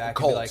will look back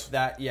and be like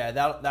that. Yeah,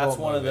 that's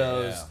one of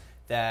those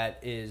that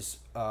is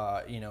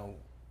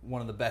one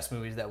of the best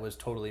movies that was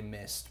totally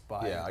missed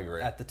by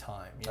at the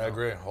time. I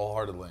agree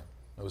wholeheartedly.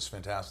 It was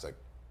fantastic.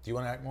 Do you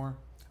want to act more?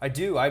 I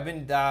do. I've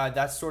been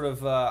that's sort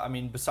of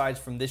besides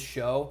from this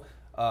show,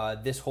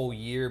 this whole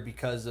year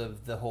because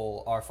of the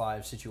whole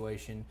R5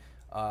 situation,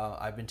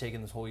 I've been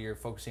taking this whole year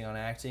focusing on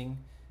acting.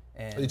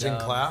 And are you taking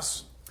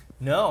class?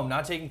 No, I'm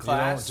not taking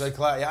class. You don't take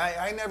class?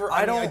 Yeah, I never.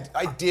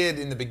 I did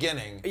in the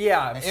beginning.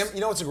 Yeah.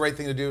 What's a great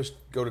thing to do is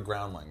go to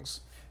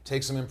Groundlings,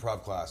 take some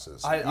improv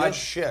classes.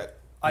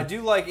 I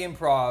do like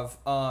improv,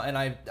 and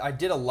I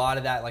did a lot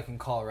of that like in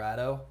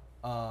Colorado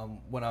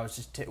when I was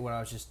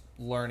just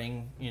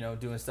learning,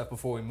 doing stuff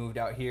before we moved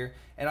out here.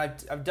 And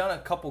I've done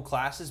a couple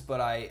classes, but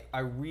I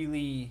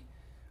really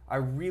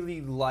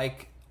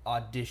like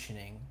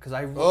auditioning because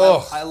I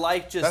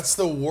like just that's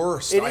the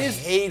worst. I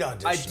hate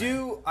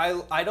auditioning.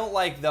 I don't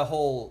like the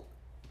whole.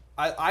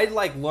 I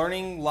like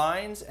learning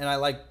lines and I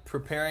like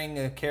preparing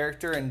a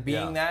character and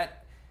being that.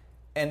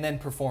 and then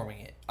performing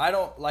it. I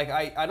don't like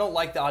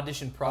the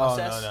audition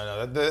process.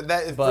 Oh, no.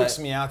 That freaks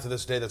me out to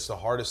this day. That's the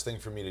hardest thing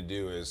for me to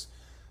do is,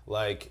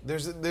 like,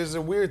 there's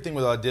a weird thing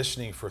with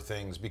auditioning for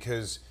things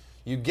because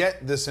you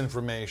get this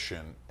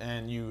information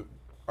and you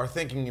are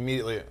thinking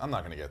immediately, I'm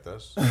not going to get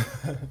this.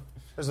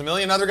 There's a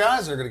million other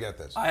guys that are going to get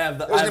this. I have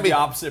the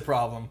opposite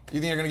problem. You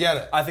think you're going to get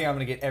it? I think I'm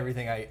going to get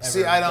everything I ever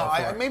See, I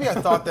don't. Maybe I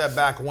thought that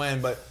back when,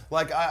 but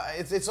like,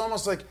 it's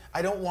almost like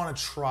I don't want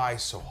to try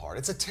so hard.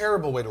 It's a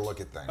terrible way to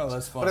look at things. Oh,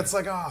 that's funny. But it's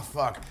like, oh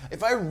fuck.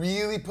 If I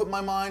really put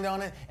my mind on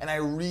it and I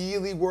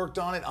really worked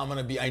on it,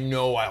 I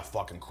know I'll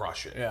fucking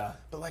crush it. Yeah.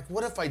 But like,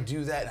 what if I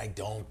do that and I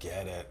don't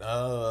get it?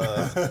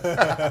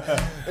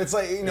 It's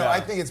like, I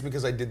think it's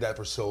because I did that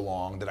for so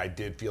long that I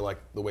did feel like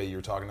the way you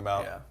were talking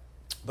about. Yeah.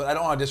 But I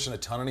don't audition a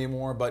ton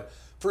anymore. But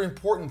for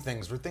important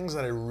things, for things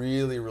that I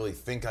really, really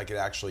think I could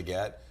actually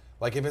get,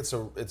 like if it's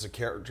a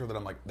character that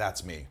I'm like,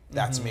 that's me.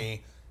 That's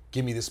me.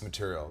 Give me this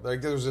material.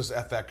 Like there was this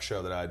FX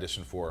show that I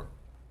auditioned for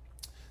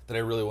that I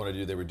really want to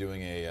do. They were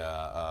doing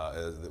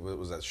what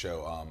was that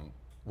show?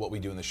 What We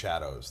Do in the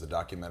Shadows, the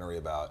documentary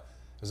about.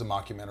 It was a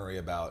mockumentary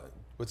about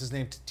what's his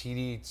name?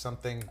 TD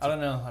something. I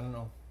don't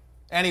know.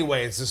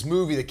 Anyway, it's this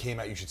movie that came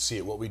out. You should see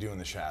it. What We Do in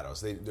the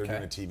Shadows. They're doing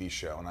a TV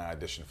show, and I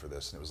auditioned for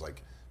this, and it was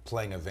like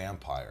playing a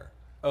vampire.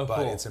 Oh, but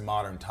cool. It's in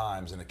modern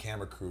times, and a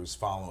camera crew is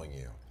following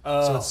you.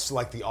 Oh. So it's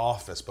like The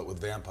Office, but with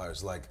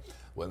vampires. Like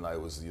when I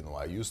was,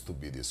 I used to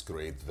be this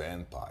great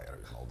vampire.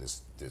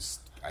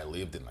 I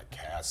lived in a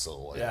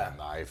castle,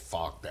 and I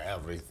fucked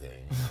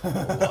everything.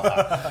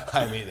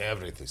 I mean,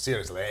 everything.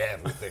 Seriously,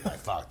 everything I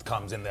fucked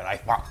comes in there. I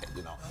fucked it,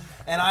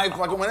 And I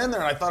fucking went in there,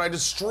 and I thought I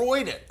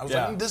destroyed it. I was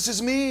like, this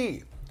is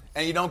me.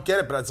 And you don't get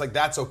it, but it's like,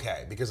 that's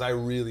okay, because I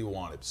really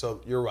want it.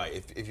 So you're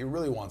right. If you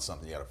really want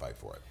something, you got to fight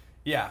for it.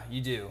 Yeah, you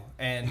do.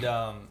 And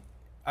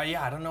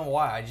I don't know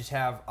why.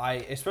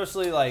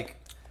 Especially like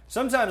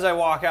sometimes I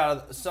walk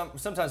out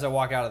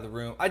of the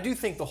room. I do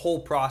think the whole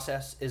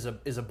process is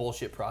a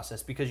bullshit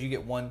process because you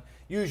get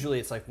usually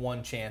it's like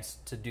one chance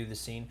to do the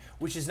scene,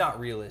 which is not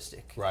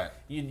realistic. Right.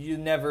 You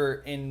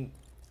never filming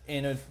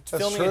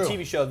true. a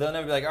TV show, they'll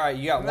never be like, all right,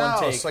 you got one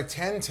take. No, it's like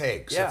 10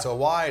 takes. Yeah. It's a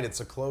wide, it's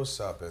a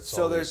close-up.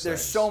 So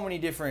there's so many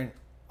different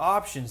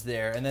options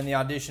there, and then the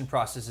audition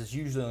process is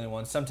usually only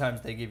one.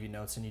 Sometimes they give you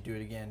notes and you do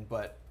it again,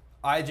 but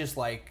I just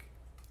like...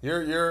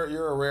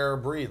 You're a rare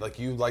breed. Like,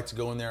 you like to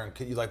go in there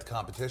and you like the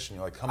competition.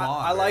 You're like, come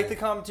on, I like the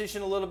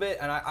competition a little bit,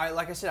 and I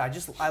like I said,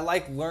 I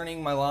like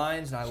learning my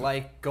lines, and I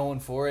like going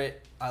for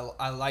it.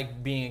 I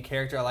like being a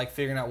character. I like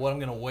figuring out what I'm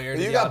going to wear to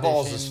the audition. You got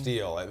balls of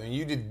steel. I mean,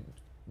 you did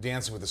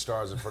Dancing with the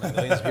Stars in front of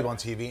millions of people on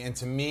TV, and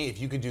to me, if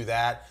you could do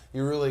that,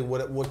 you really,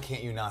 what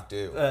can't you not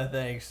do?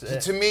 Thanks.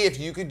 To me, if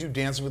you could do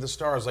Dancing with the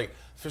Stars, like,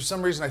 for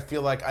some reason I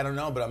feel like, I don't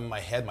know, but in my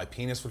head, my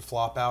penis would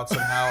flop out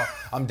somehow.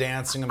 I'm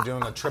dancing, I'm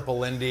doing a triple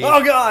Lindy.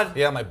 Oh, God!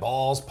 Yeah, my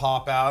balls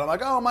pop out. I'm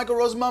like, oh, Michael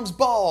Rosenbaum's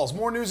balls.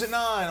 More news at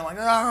 9. I'm like,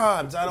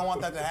 I don't want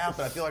that to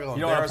happen. I feel like I'll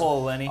You don't want to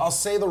pull a Lenny? I'll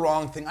say the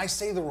wrong thing. I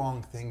say the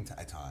wrong thing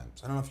at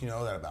times. I don't know if you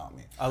know that about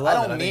me. I love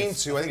it. I don't mean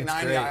to. I think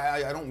 90,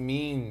 I don't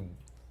mean,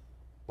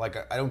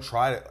 like, I don't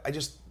try to. I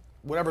just...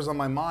 Whatever's on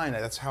my mind,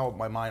 that's how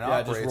my mind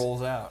operates. Yeah, it just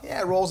rolls out.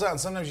 Yeah, it rolls out. And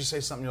sometimes you say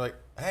something, you're like,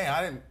 hey,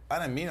 I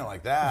didn't mean it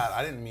like that.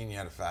 I didn't mean you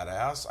had a fat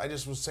ass. I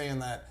just was saying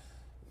that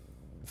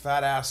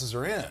fat asses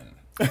are in.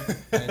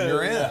 And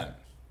you're in.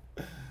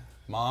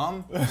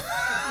 Mom? And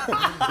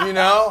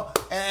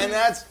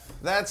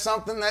that's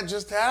something that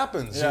just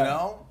happens,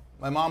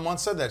 My mom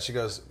once said that. She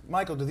goes,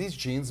 Michael, do these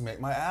jeans make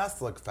my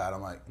ass look fat?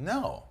 I'm like,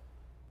 no.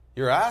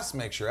 Your ass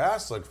makes your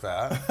ass look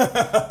fat.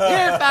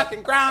 You're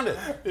fucking grounded.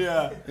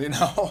 Yeah.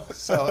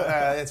 So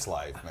it's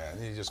life, man.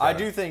 I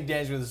do think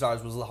Dancing with the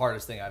Stars was the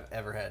hardest thing I've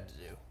ever had to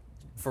do.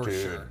 For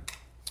sure.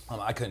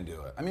 I couldn't do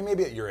it. I mean,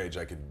 maybe at your age,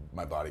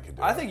 my body could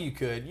do it. I think you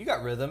could. You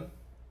got rhythm.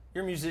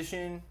 You're a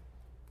musician.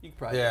 You could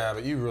probably do it.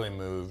 But you really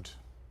moved.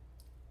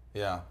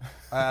 Yeah.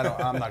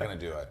 I'm not going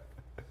to do it.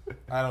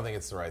 I don't think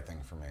it's the right thing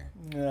for me.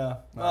 Yeah.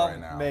 Not right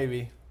now.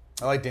 Maybe.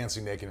 I like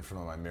dancing naked in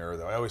front of my mirror,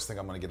 though. I always think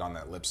I'm going to get on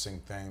that lip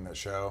sync thing, that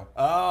show.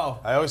 Oh.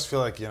 I always feel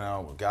like,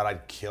 God,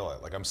 I'd kill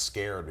it. Like, I'm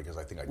scared because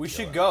I think I'd kill it. We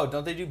should go.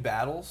 Don't they do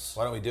battles?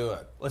 Why don't we do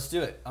it? Let's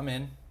do it. I'm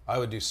in. I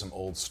would do some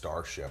old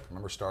Starship.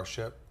 Remember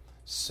Starship?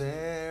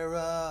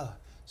 Sarah,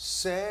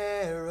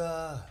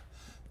 Sarah.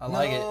 I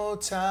like it. No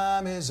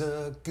time is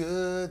a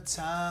good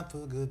time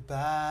for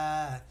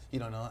goodbye. You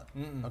don't know it?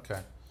 Mm-mm. Okay.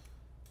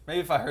 Maybe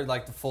if I heard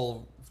like the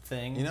full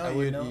thing. You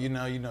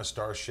know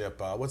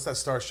Starship. What's that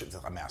Starship?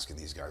 I'm asking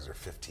these guys. They're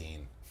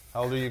 15.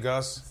 How old are you,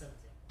 Gus? 17.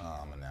 Oh,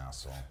 I'm an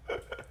asshole.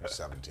 You're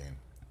 17.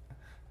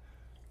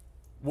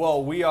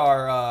 Well, we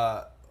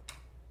are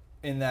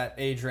in that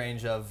age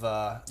range of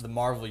the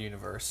Marvel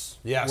universe.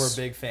 Yes.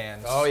 We're big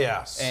fans. Oh,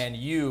 yes. And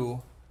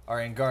you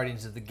are in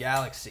Guardians of the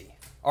Galaxy.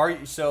 Are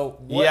you? So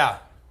what, yeah.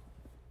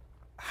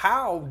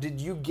 How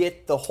did you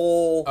get the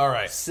whole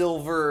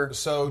silver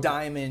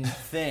diamond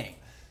thing?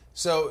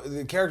 So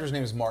the character's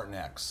name is Martin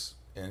X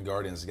in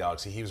Guardians of the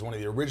Galaxy. He was one of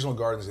the original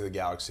Guardians of the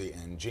Galaxy,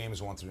 and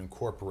James wanted to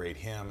incorporate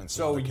him and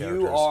some other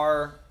characters. So you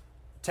are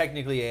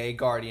technically a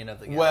Guardian of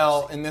the Galaxy.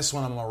 Well, in this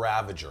one, I'm a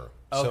Ravager.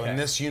 So in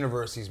this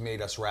universe, he's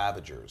made us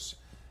Ravagers.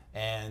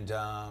 And,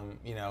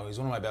 he's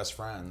one of my best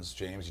friends,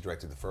 James. He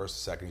directed the first,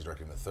 the second, he's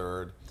directing the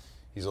third.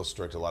 He's also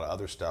directed a lot of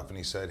other stuff. And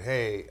he said,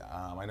 hey,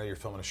 I know you're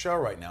filming a show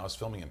right now. It's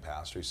filming in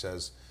Pastor. He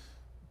says,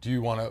 do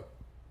you want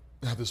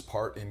to have this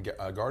part in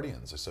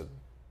Guardians? I said,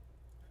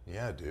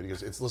 yeah, dude. He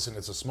goes, it's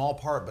a small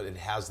part, but it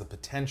has the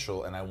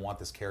potential, and I want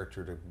this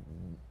character to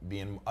be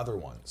in other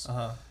ones.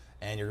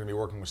 And you're going to be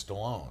working with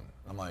Stallone.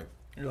 I'm like,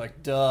 you're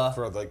like, duh.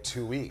 For like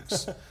 2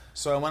 weeks.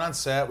 So I went on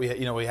set. We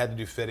had to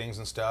do fittings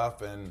and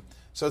stuff, and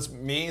so it's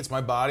me, it's my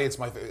body,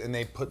 and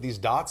they put these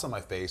dots on my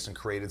face and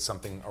created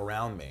something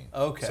around me.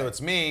 Okay. So it's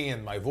me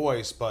and my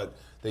voice, but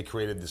they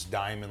created this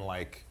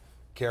diamond-like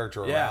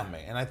character around me,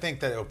 and I think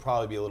that it'll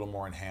probably be a little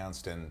more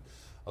enhanced and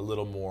a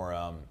little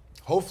more.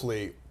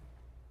 Hopefully,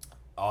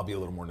 I'll be a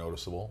little more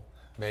noticeable.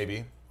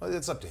 Maybe. Well,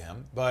 it's up to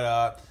him,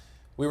 but.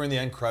 We were in the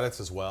end credits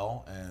as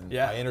well, and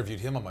I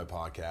interviewed him on my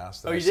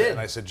podcast. You did? And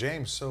I said,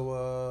 James,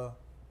 so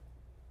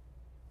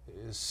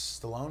is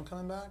Stallone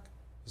coming back?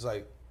 He's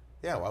like,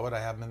 yeah, why would I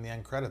have him in the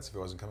end credits if he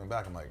wasn't coming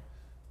back? I'm like,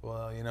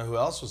 well, you know who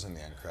else was in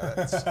the end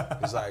credits?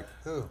 He's like,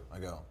 who? I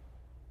go,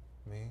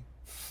 me?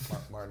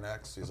 Martin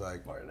X? He's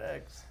like, Martin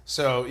X.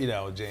 So,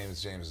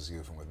 James is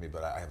goofing with me,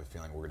 but I have a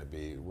feeling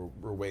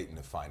we're waiting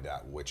to find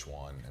out which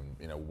one,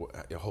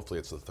 and, hopefully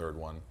it's the third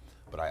one.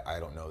 But I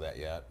don't know that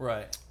yet.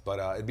 Right.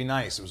 But it'd be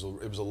nice. It was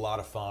a lot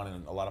of fun,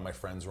 and a lot of my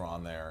friends were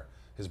on there.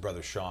 His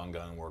brother Sean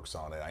Gunn works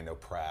on it. I know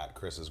Pratt.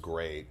 Chris is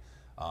great.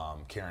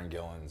 Karen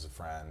Gillan's a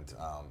friend.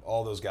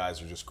 All those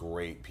guys are just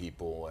great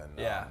people, and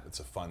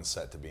it's a fun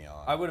set to be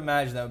on. I would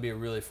imagine that would be a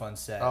really fun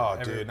set. Oh,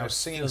 dude. And I was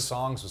singing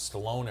songs with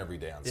Stallone every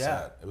day on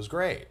set. It was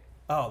great.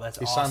 Oh, that's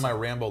awesome. He signed my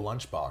Rambo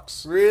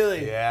lunchbox.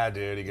 Really? Yeah,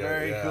 dude. He goes,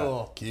 very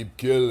cool. Keep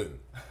killing.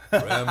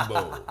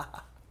 Rambo.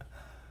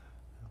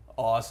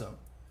 Awesome.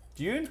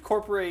 Do you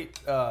incorporate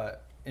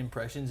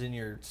impressions in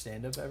your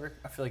stand-up ever?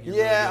 I feel like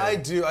you're I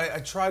do. I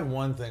tried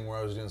one thing where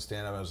I was doing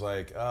stand-up. I was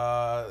like,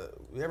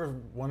 you ever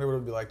wonder what it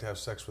would be like to have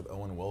sex with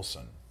Owen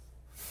Wilson?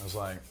 I was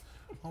like,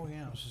 oh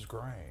yeah, this is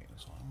great.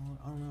 It's like,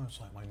 I don't know, it's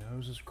like my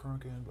nose is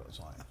crooked, but it's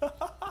like,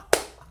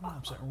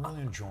 I'm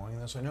really enjoying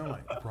this. I know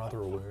my brother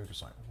Luke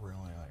is like really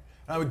like,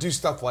 and I would do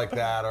stuff like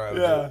that, or I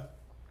would do.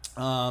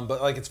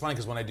 But like it's funny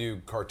because when I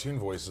do cartoon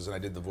voices, and I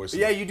did the voice.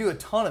 You do a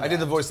ton of that. I did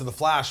the voice of the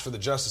Flash for the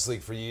Justice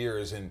League for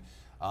years, and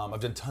I've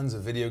done tons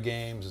of video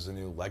games. There's a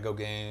new Lego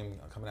game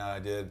coming out. I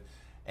did,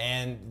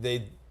 and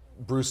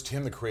Bruce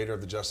Timm, the creator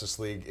of the Justice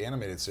League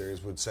animated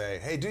series, would say,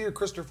 "Hey, do your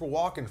Christopher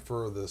Walken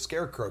for the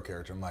Scarecrow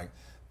character." I'm like,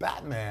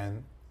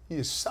 "Batman,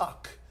 you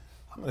suck.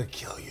 I'm gonna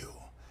kill you.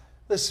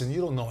 Listen,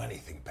 you don't know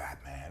anything,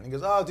 Batman." And he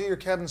goes, "Oh, do your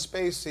Kevin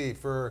Spacey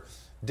for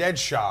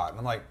Deadshot." And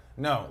I'm like,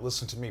 "No,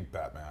 listen to me,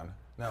 Batman.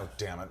 No,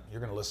 damn it. You're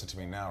going to listen to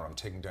me now or I'm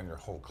taking down your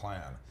whole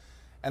clan."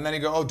 And then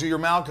he'd go, "Oh, do your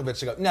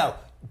Malkovich." I go, "No,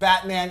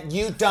 Batman,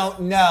 you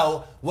don't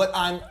know what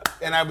I'm..."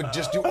 And I would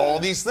just do all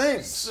these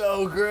things.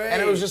 So great.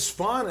 And it was just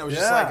fun. I was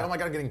just like, oh my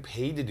God, I'm getting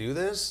paid to do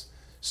this?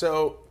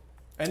 So...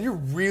 And you're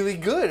really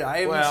good. I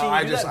haven't seen you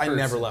do that in person. I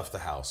never left the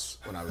house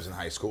when I was in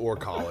high school or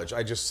college.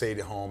 I just stayed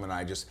at home, and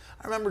I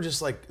remember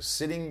just like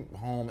sitting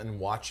home and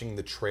watching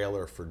the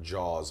trailer for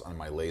Jaws on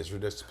my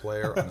Laserdisc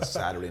player on a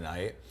Saturday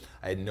night.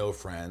 I had no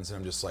friends, and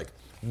I'm just like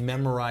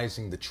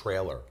memorizing the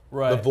trailer,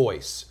 the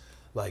voice.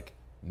 Like,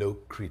 no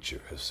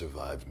creature has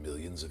survived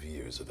millions of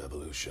years of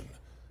evolution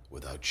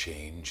without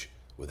change,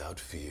 without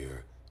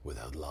fear,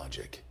 without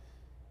logic.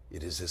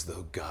 It is as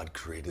though God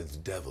created the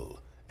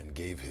devil and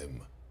gave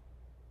him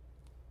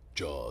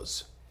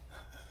Jaws.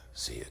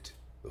 See it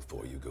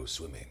before you go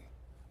swimming.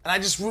 And I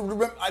just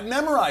I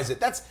memorize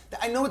it.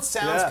 I know it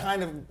sounds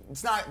kind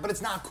of, but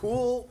it's not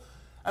cool.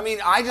 I mean,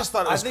 I just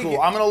thought it was cool.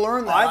 I'm going to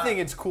learn that. I think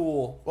it's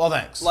cool. Well,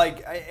 thanks.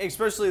 Like,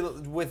 especially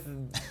with,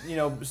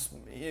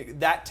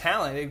 that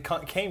talent,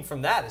 it came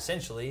from that,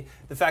 essentially.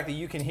 The fact that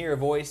you can hear a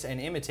voice and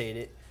imitate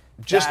it.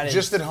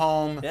 Just at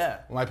home.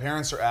 Yeah. When my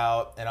parents are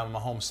out, and I'm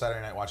home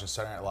Saturday night watching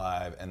Saturday Night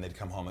Live, and they'd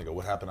come home and they go,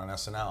 "What happened on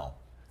SNL?"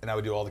 And I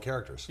would do all the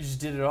characters. You just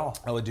did it all.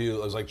 I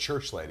was like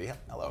church lady.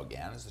 "Hello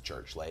again, it's the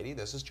church lady.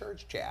 This is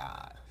church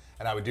chat."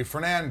 And I would do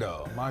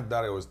Fernando. My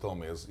daddy always told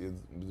me it's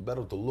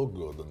better to look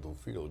good than to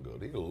feel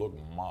good. You look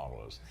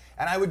marvelous.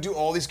 And I would do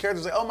all these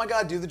characters like, "Oh my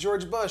God, do the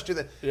George Bush, do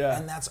that." Yeah.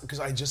 And that's because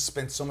I just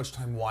spent so much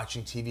time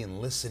watching TV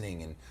and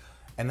listening,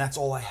 and that's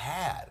all I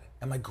had.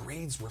 And my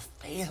grades were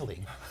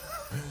failing.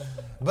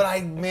 But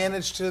I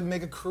managed to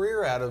make a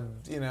career out of,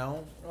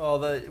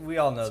 Well, we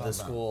all know the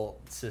school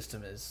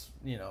system is,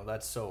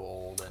 that's so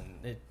old,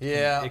 and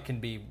it can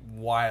be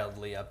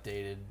wildly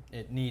updated.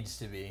 It needs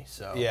to be.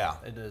 So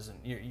it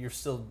doesn't.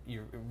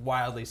 You're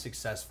wildly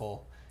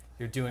successful.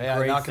 You're doing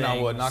great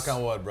things. Knock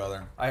on wood,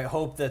 brother. I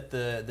hope that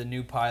the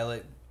new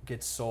pilot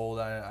gets sold.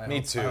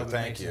 Me too. I hope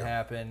Thank it makes you. it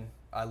happen.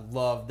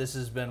 This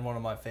has been one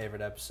of my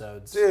favorite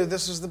episodes. Dude,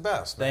 this is the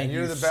best, man. Thank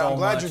you the best. so I'm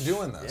glad much. you're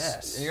doing this.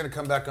 Yes. And you're going to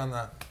come back on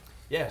the...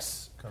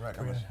 Yes. Come back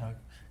on the...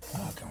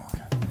 Oh, come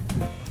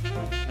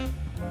on.